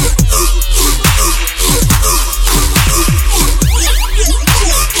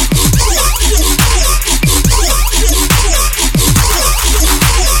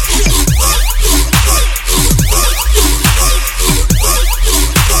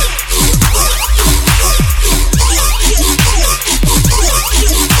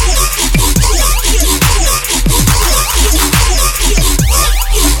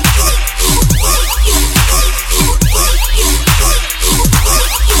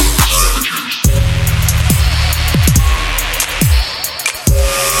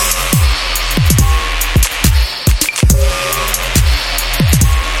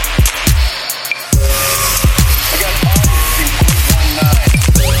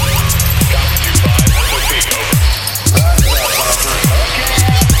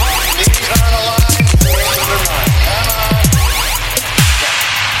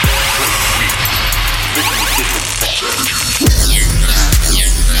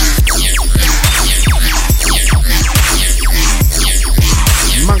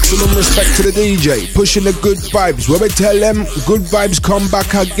 Maximum respect to the DJ, pushing the good vibes. Where we tell them, good vibes come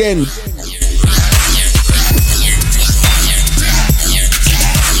back again.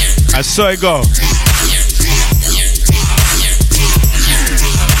 I saw it go.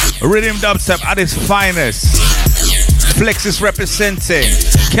 Rhythm dubstep at its finest. Flex is representing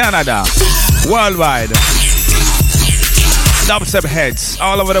Canada, worldwide. Dubstep heads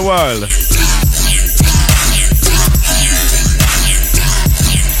all over the world.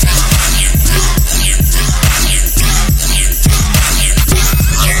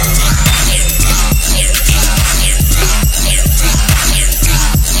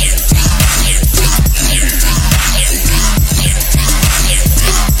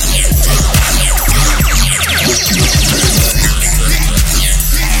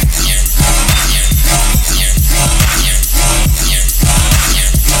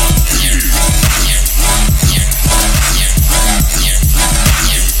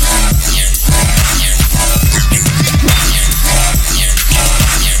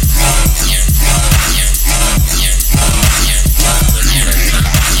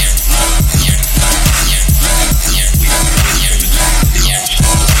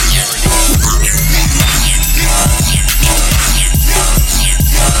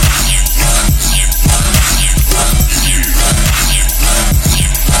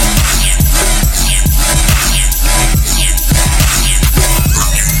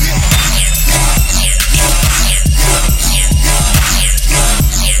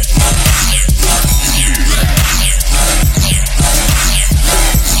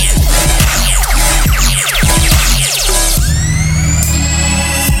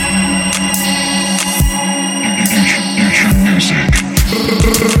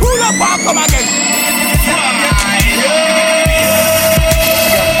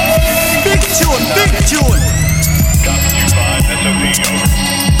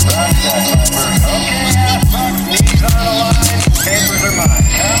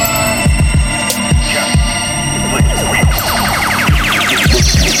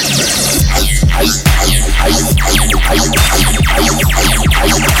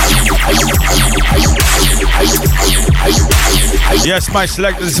 Yes, my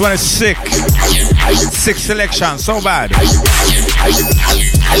selector, this one is sick. Sick selection, so bad.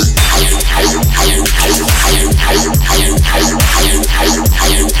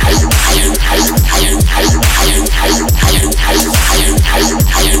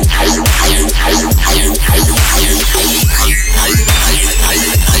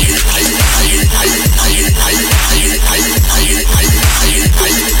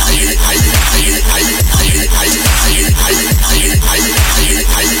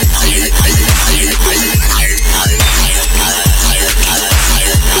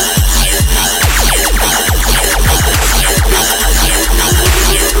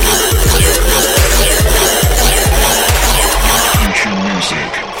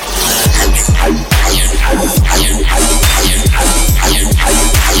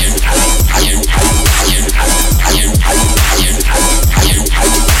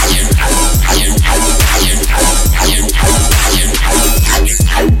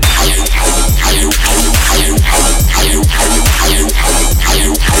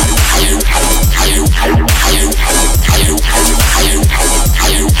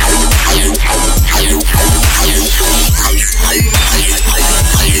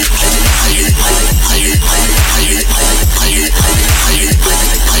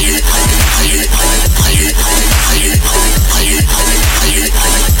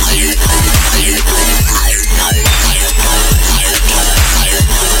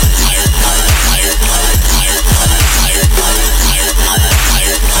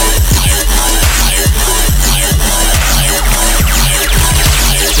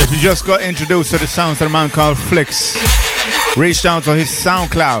 Just got introduced to the sounds of a man called Flix. Reached out to his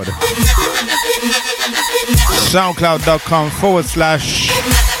SoundCloud.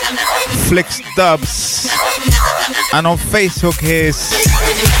 SoundCloud.com/FlixDubs. And on Facebook his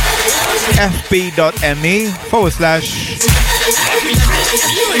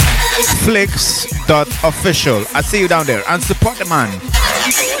fb.me/Flix.official. I see you down there. And support the man.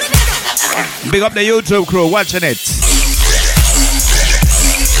 Big up the YouTube crew watching it.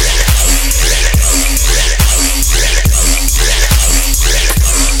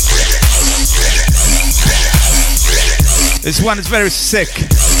 This one is very sick.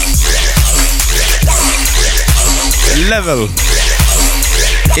 Level.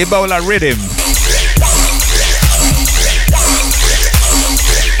 Ebola rhythm.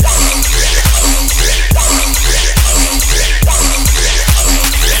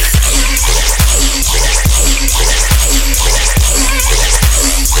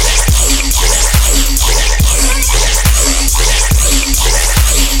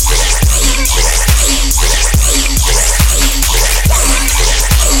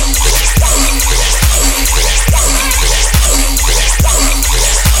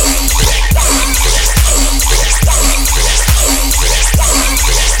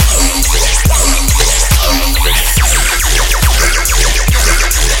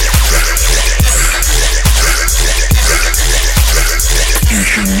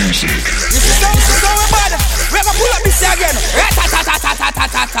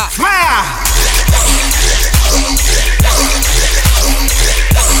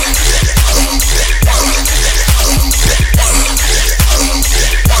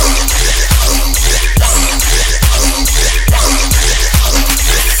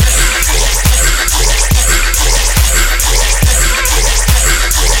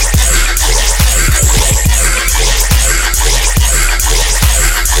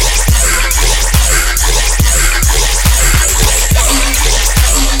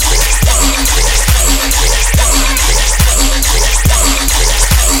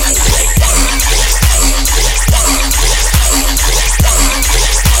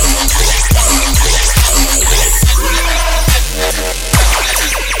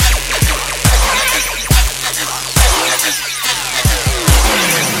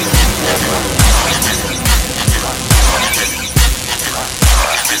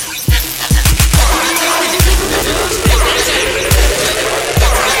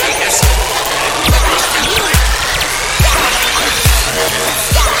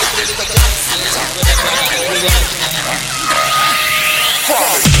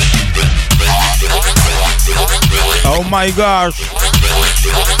 Oh my gosh.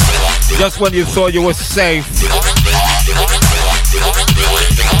 Just when you thought you were safe.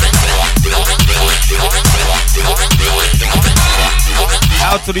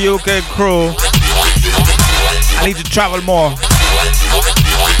 Out to the UK crew. I need to travel more.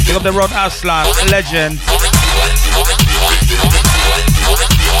 Pick up the road Aslan, legend.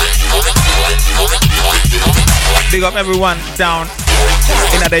 Big up everyone down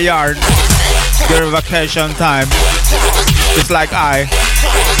in the yard during vacation time. just like I.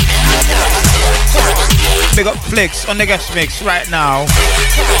 Big up Flicks on the guest mix right now.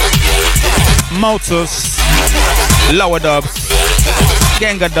 Motus, Lower Dubs,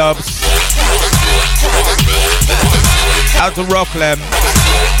 Genga Dubs. Out to Rocklem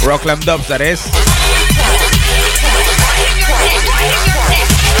Dubs, that is.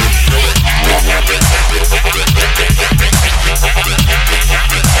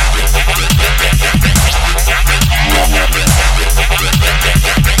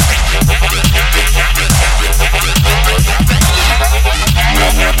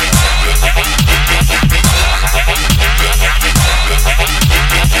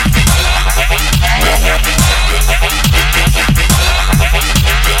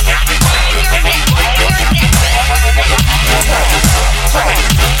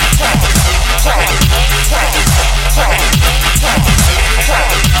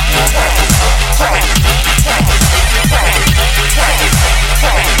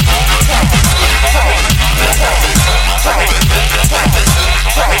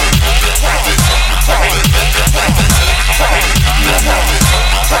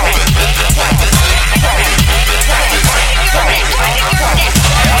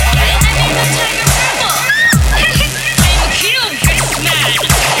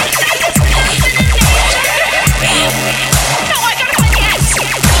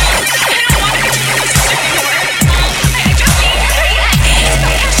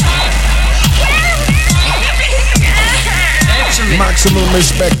 Maximum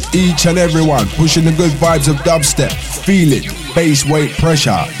respect each and everyone, pushing the good vibes of dubstep. Feel it, bass, weight,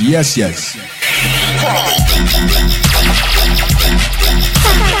 pressure. Yes, yes.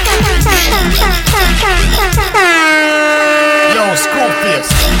 Yo,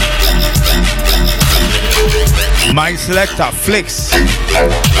 Screwface. My selector, Flicks.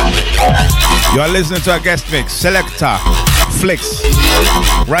 You are listening to a guest mix. Selector, Flicks.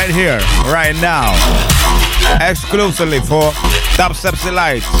 Right here, right now. Exclusively for Dubstep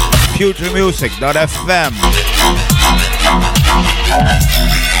Delight, FutureMusic.fm.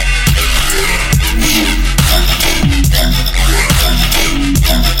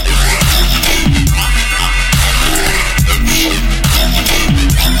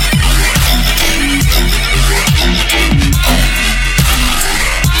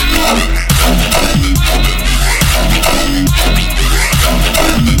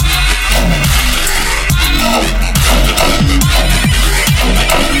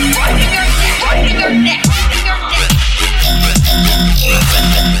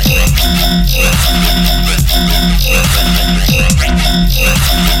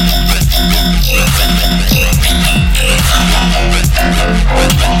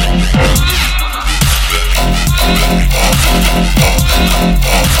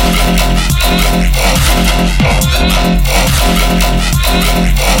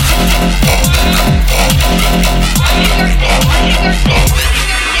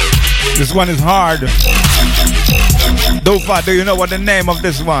 This one is hard. Dofa, do you know what the name of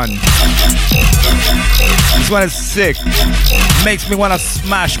this one? This one is sick. Makes me want to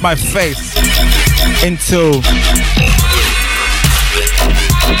smash my face into...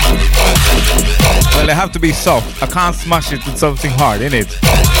 Well, they have to be soft. I can't smash it with something hard, innit?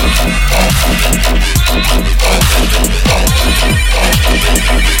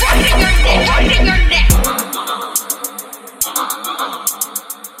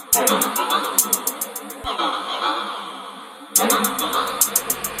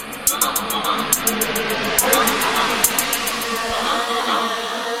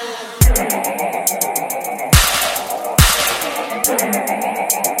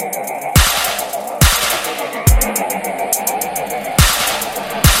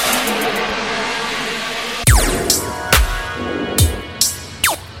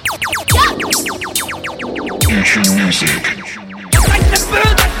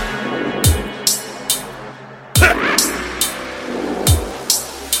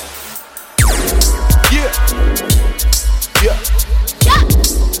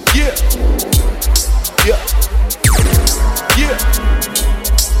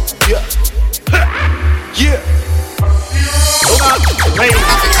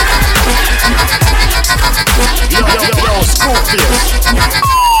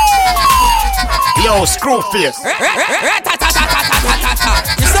 Screwface.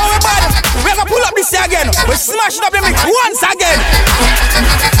 You saw we bad? We're gonna pull up this here again. We're smashing up the mix once again.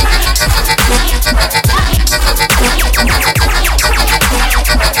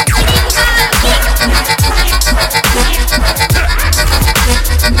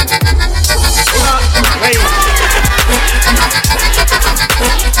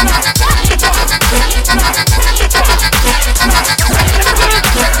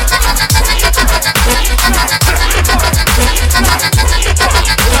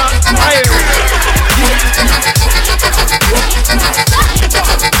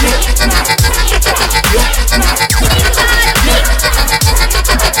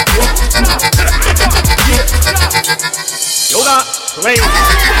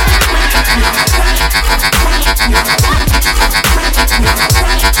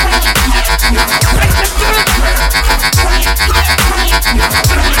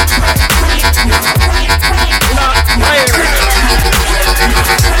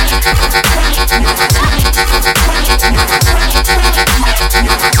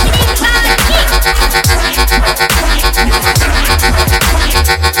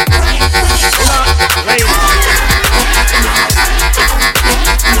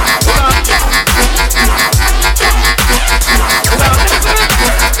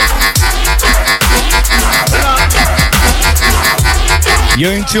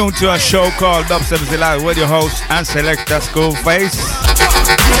 You're in tune to a show called Dubstep Live with your host and selector Skullface.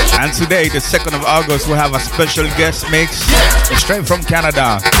 And today, the 2nd of August, we have a special guest mix straight from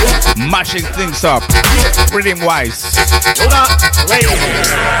Canada, mashing things up, rhythm wise.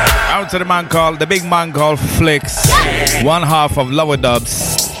 Out to the big man called Flicks, one half of Lower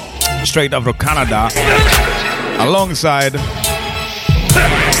Dubs, straight out of Canada, alongside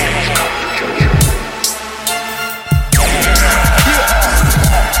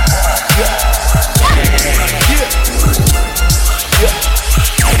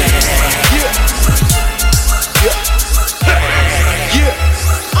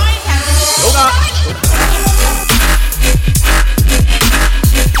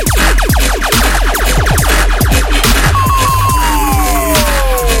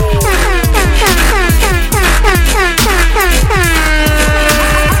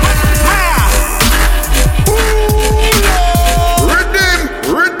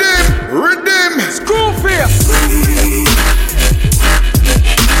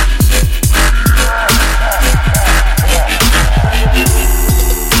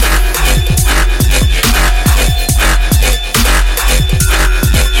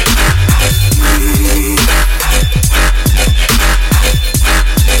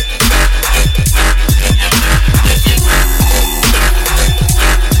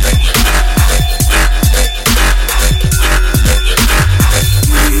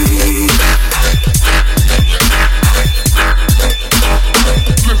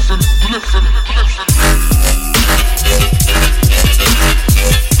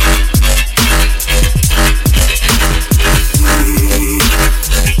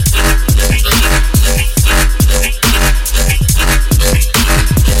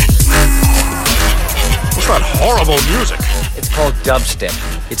dubstep.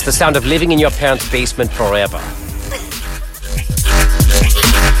 It's the sound of living in your parents' basement forever.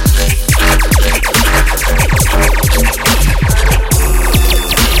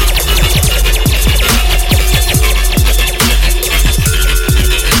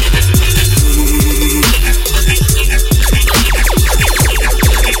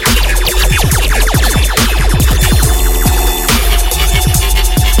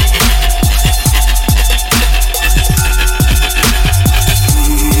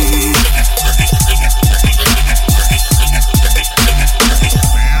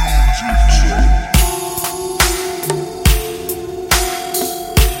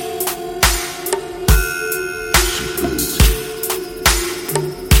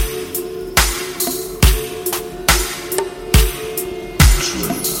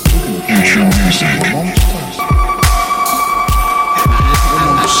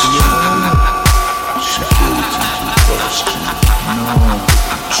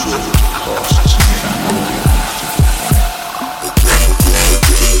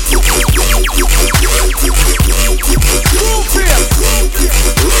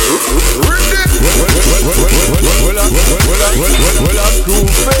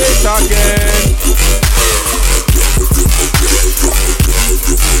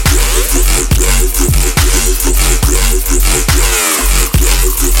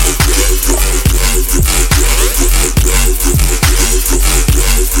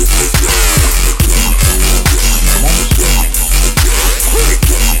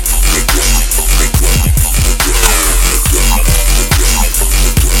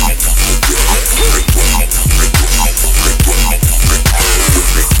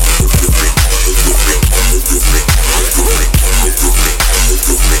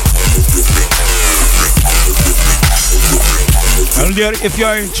 If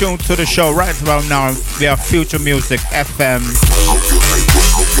you're in tune to the show right about now, we have Future Music FM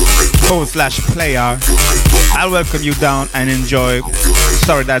 /player. I'll welcome you down and join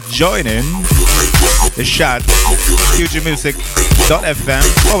in the chat. FutureMusic.fm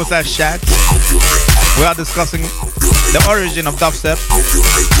 /chat. We are discussing the origin of dubstep.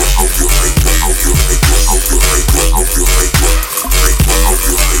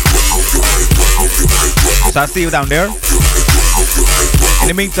 So I see you down there. In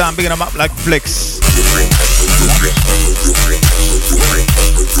the meantime, picking them up like flicks.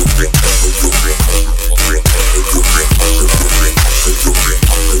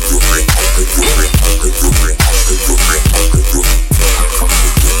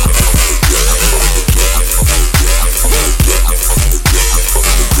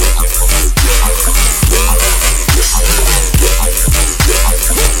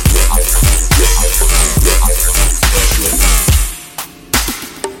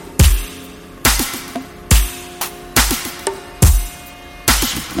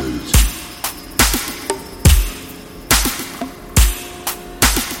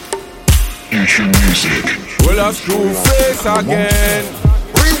 Well, a screw face again.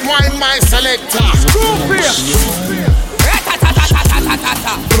 Rewind my selector. Screw face.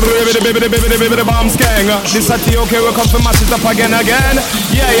 Baby, bomb gang. This is TOK, we come to mash it up again.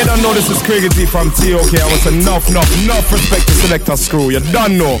 Yeah, you don't know this is Crazy from TOK. I was enough respect to Selector Screw. You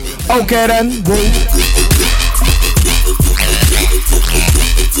don't know. Okay then, go.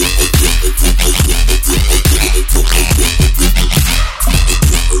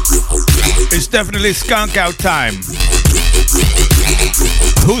 It's definitely skunk out time.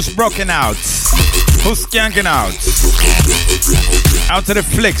 Who's broken out? Who's skanking out? Out to the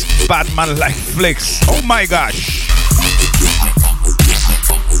flicks, Batman like flicks. Oh my gosh.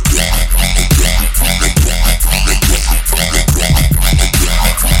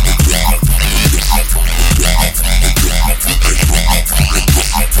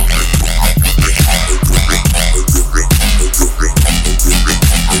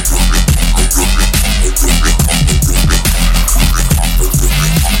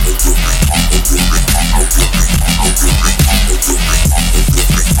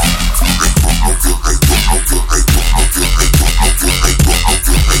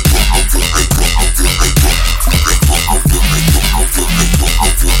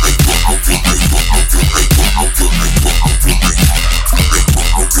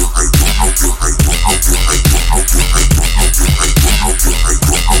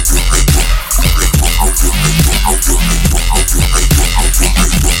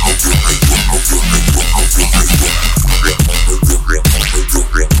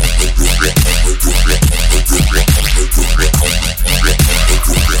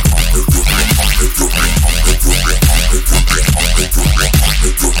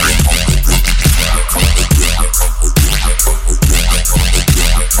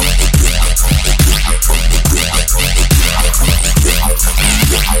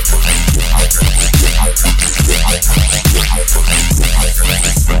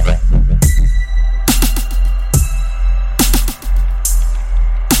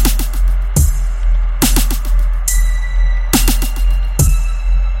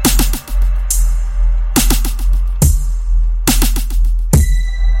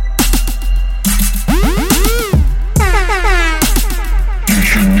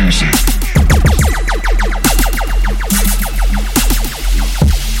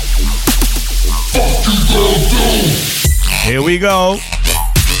 Here we go.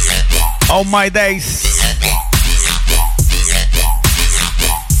 Oh my days.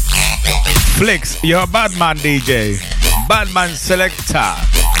 Flicks, you're a bad man DJ. Bad man selector.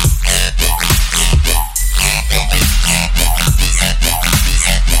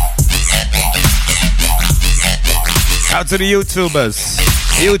 Out to the YouTubers.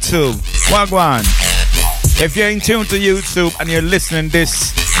 YouTube, Wagwan. If you're in tune to YouTube and you're listening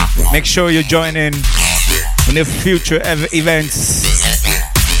this, make sure you join in the future events.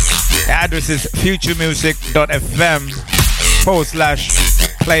 The address is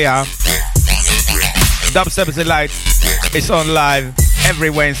futuremusic.fm/player. Dubstep is a Light is on live every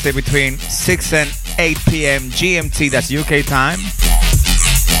Wednesday between 6 and 8 p.m. GMT, that's UK time,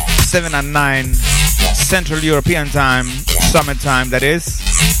 7 and 9 Central European time, summertime that is.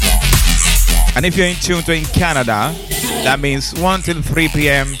 And if you're in tune to in Canada, that means 1 till 3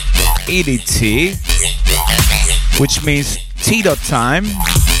 p.m. EDT, which means T-dot time,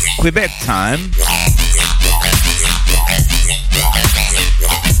 Quebec time.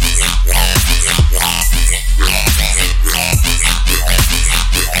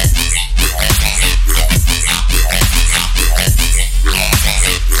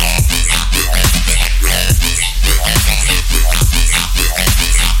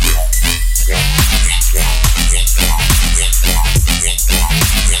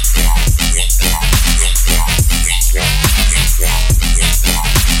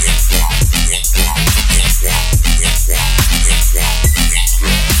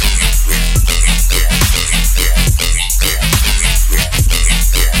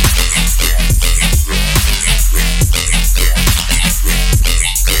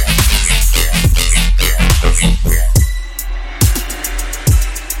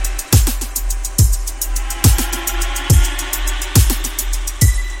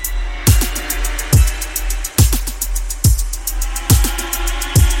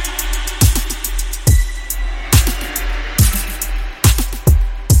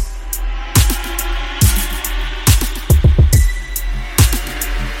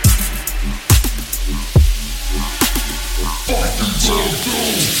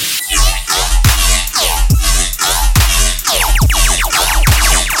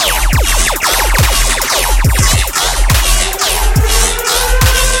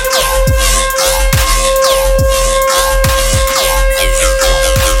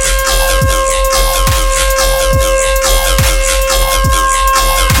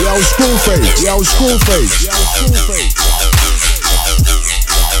 Screwface, yo, Screwface.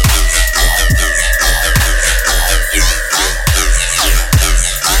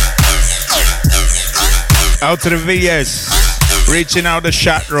 Out to the VS, reaching out the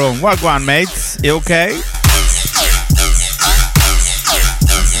chat room. What going, mates? You okay?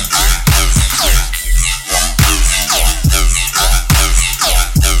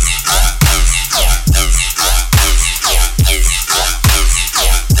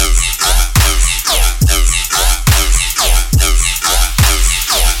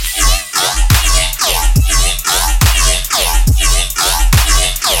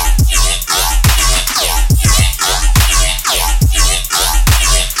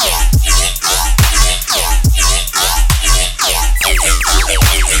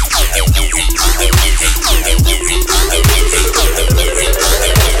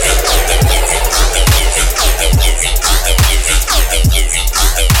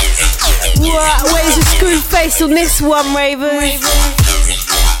 Where's your screw face on this one, Raven?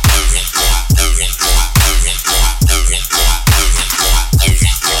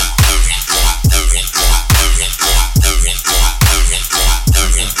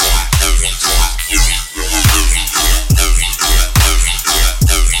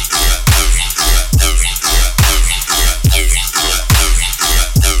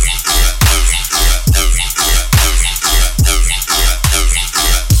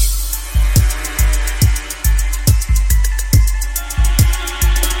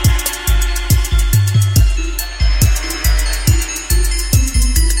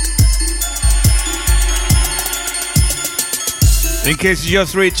 In case you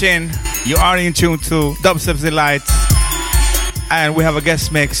just reach in, you are in tune to Dubstep Delight, and we have a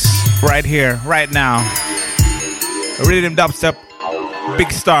guest mix right here, right now. Rhythm Dubstep,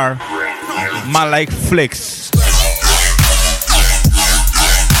 big star, Malik Flicks.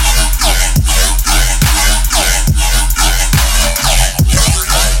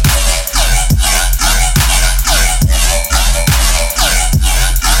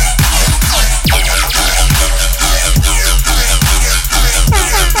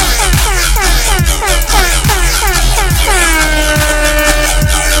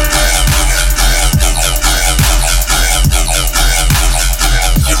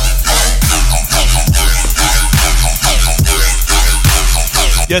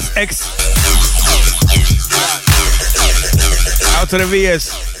 Just X out to the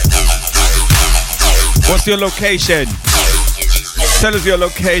VS. What's your location? Tell us your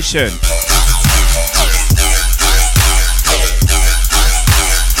location.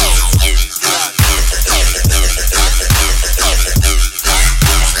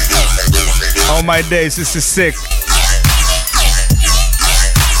 Oh my days, this is sick.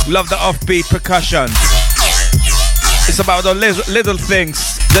 Love the offbeat percussion. It's about the little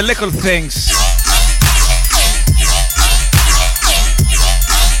things, the little things.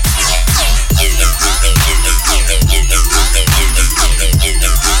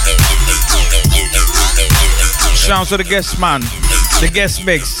 Shout out to the guest man, the guest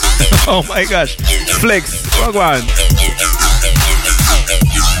mix. Oh my gosh, Flicks, what one?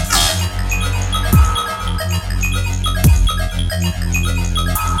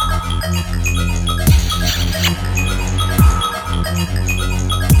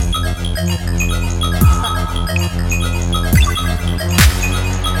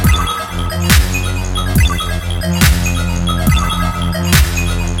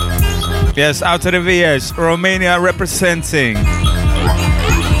 Yes, out to the VS, Romania representing.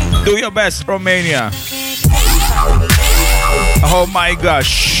 Do your best, Romania. Oh my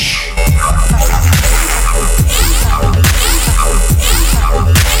gosh.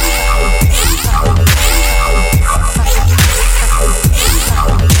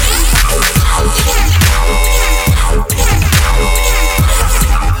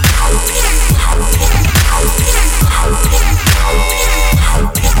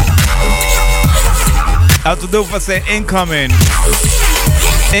 How to do for say incoming.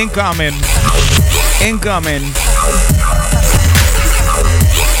 Incoming. Incoming.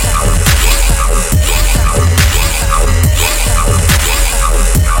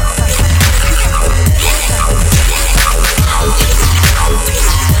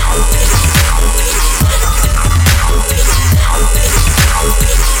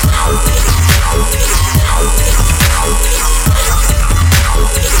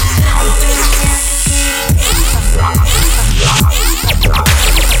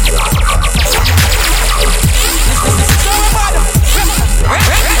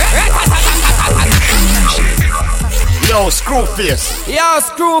 Yo, Screwface. Yo,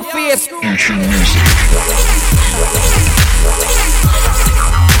 Screwface.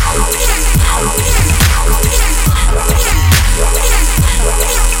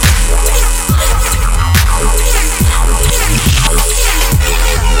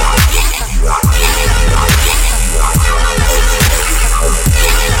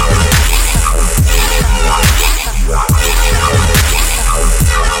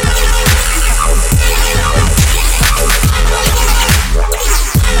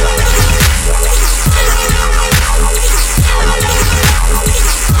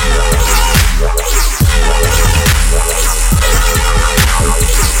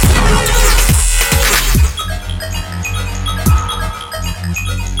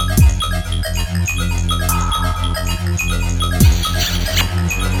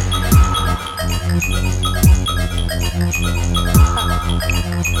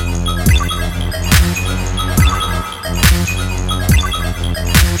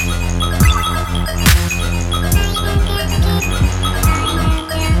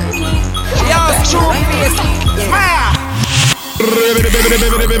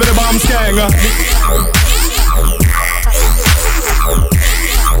 the bombs gang.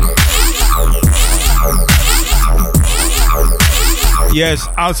 Yes,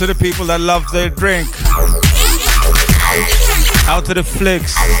 out to the people that love their drink. Out to the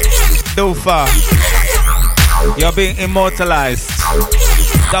flicks. Dofa. You're being immortalized.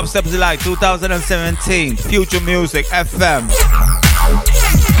 Dubstep Delight 2017. Future Music FM.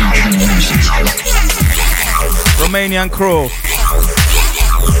 Romanian crew.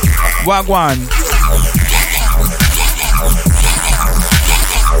 Wagwan.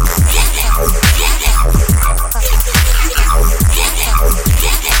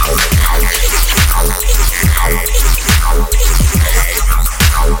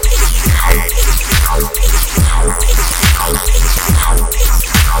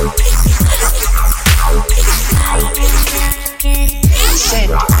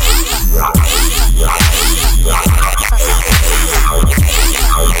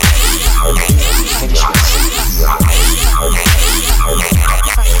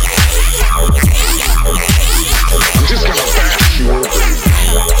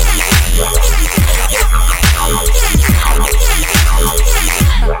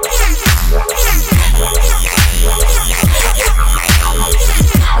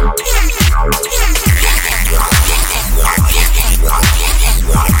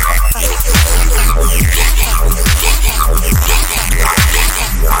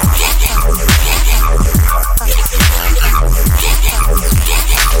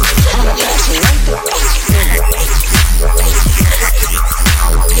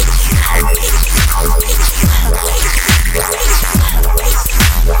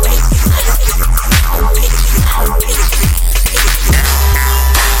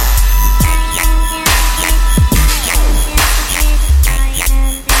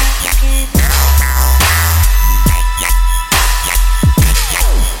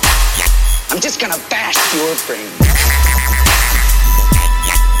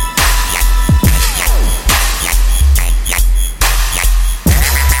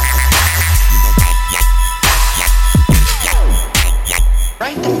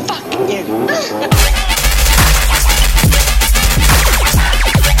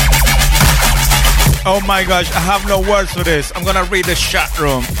 Oh my gosh, I have no words for this. I'm gonna read the chat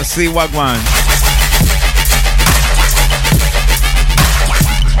room. Let's see what one.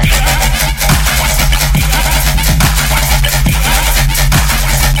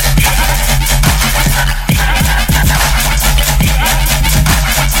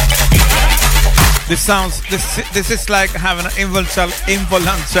 This is like having an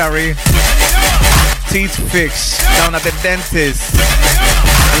involuntary teeth fix down at the dentist.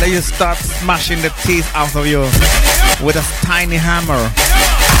 And then you start smashing the teeth out of you with a tiny hammer.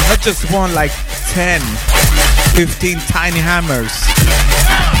 Not just one, like 10, 15 tiny hammers.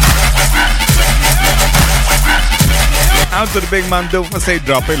 Out to the big man, don't say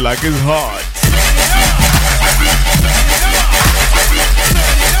drop it like it's hot.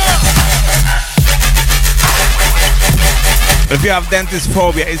 If you have dentist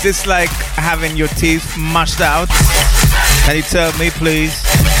phobia, is this like having your teeth mashed out? Can you tell me, please?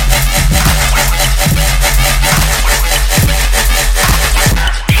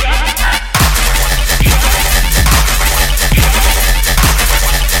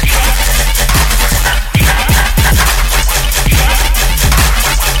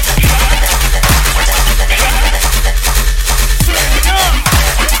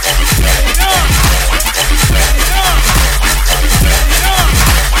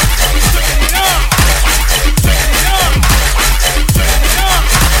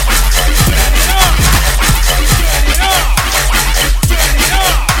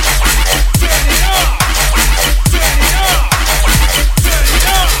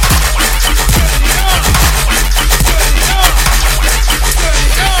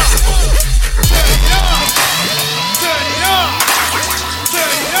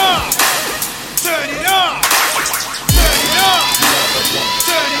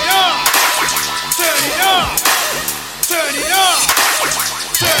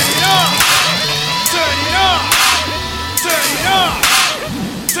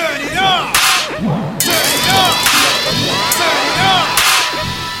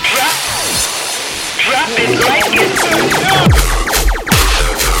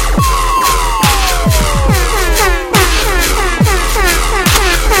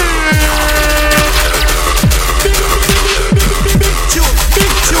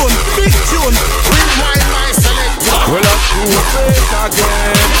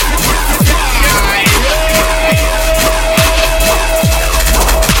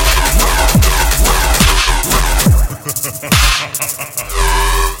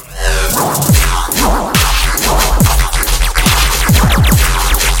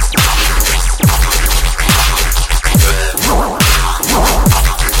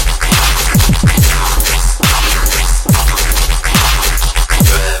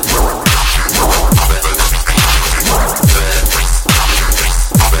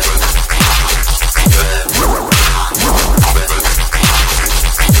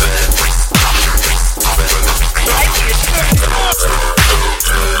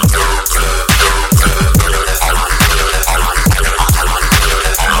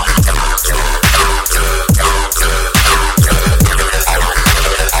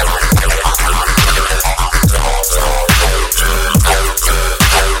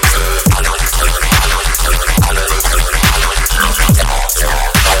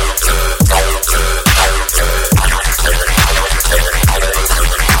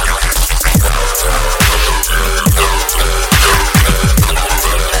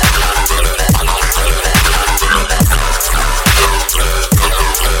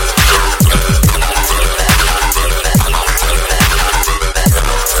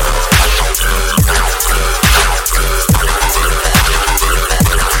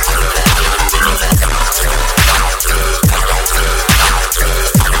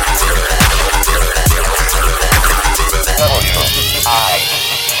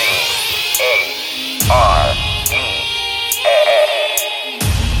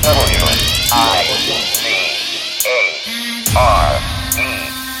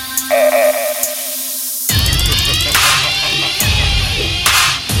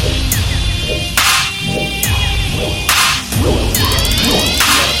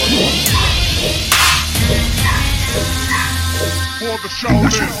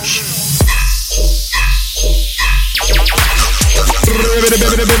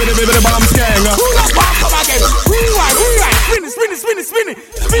 Bombs gang. Who not bomb come again? Who right? Spin it.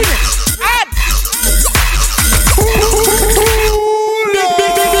 Add.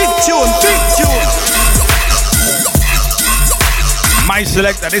 Big tune. My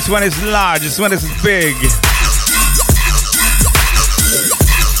selector, this one is large, this one is big.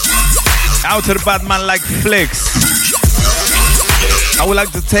 Out to the bad man like Flicks. I would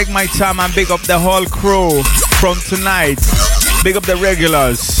like to take my time and big up the whole crew from tonight. Big up the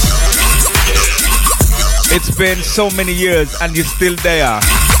regulars. It's been so many years and you're still there.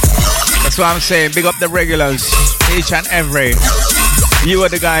 That's what I'm saying. Big up the regulars. Each and every. You are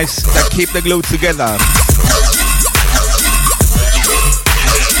the guys that keep the glue together.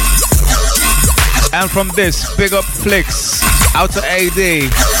 And from this, big up Flicks. Out to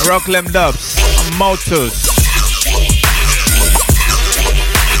AD. Rocklem Dubs. Motus.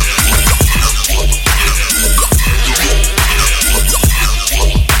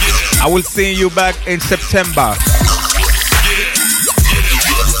 I will see you back in September.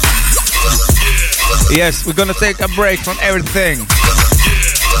 Yes, we're gonna take a break from everything.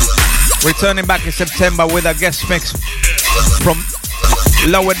 Returning back in September with a guest mix from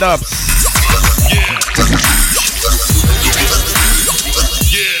Lower Dubs.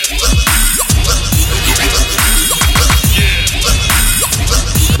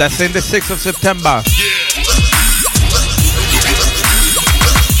 That's in the 6th of September.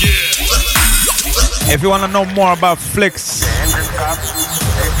 If you want to know more about Flicks,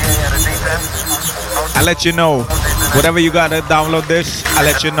 I'll let you know. Whatever you gotta download this, I'll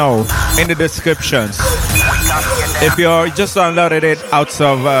let you know in the descriptions. If you're just downloaded it out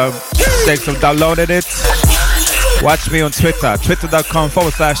of stakes of downloaded it, watch me on Twitter,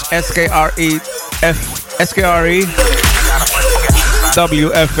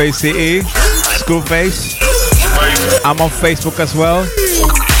 twitter.com/SKREWFACE, Screwface. I'm on Facebook as well.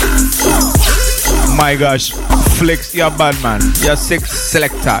 My gosh, Flicks, you're a bad man. You're a sick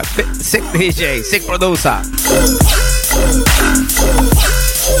selector, sick DJ, sick producer.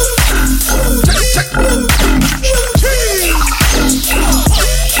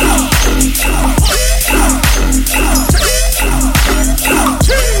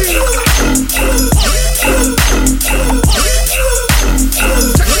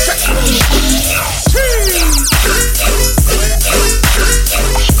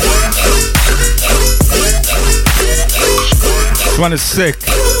 This one is sick.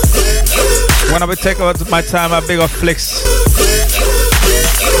 When I will take out my time, I big up Flicks.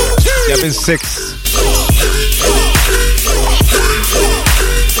 Yeah, I've been 6.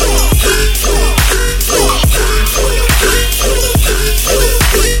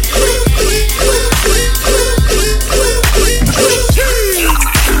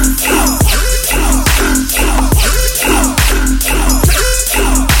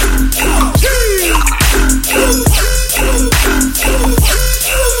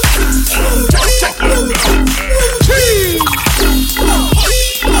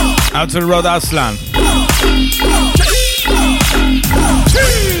 Out to Rod Aslan.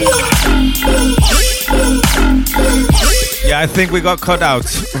 Yeah, I think we got cut out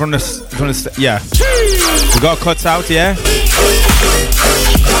from the yeah. We got cut out, yeah.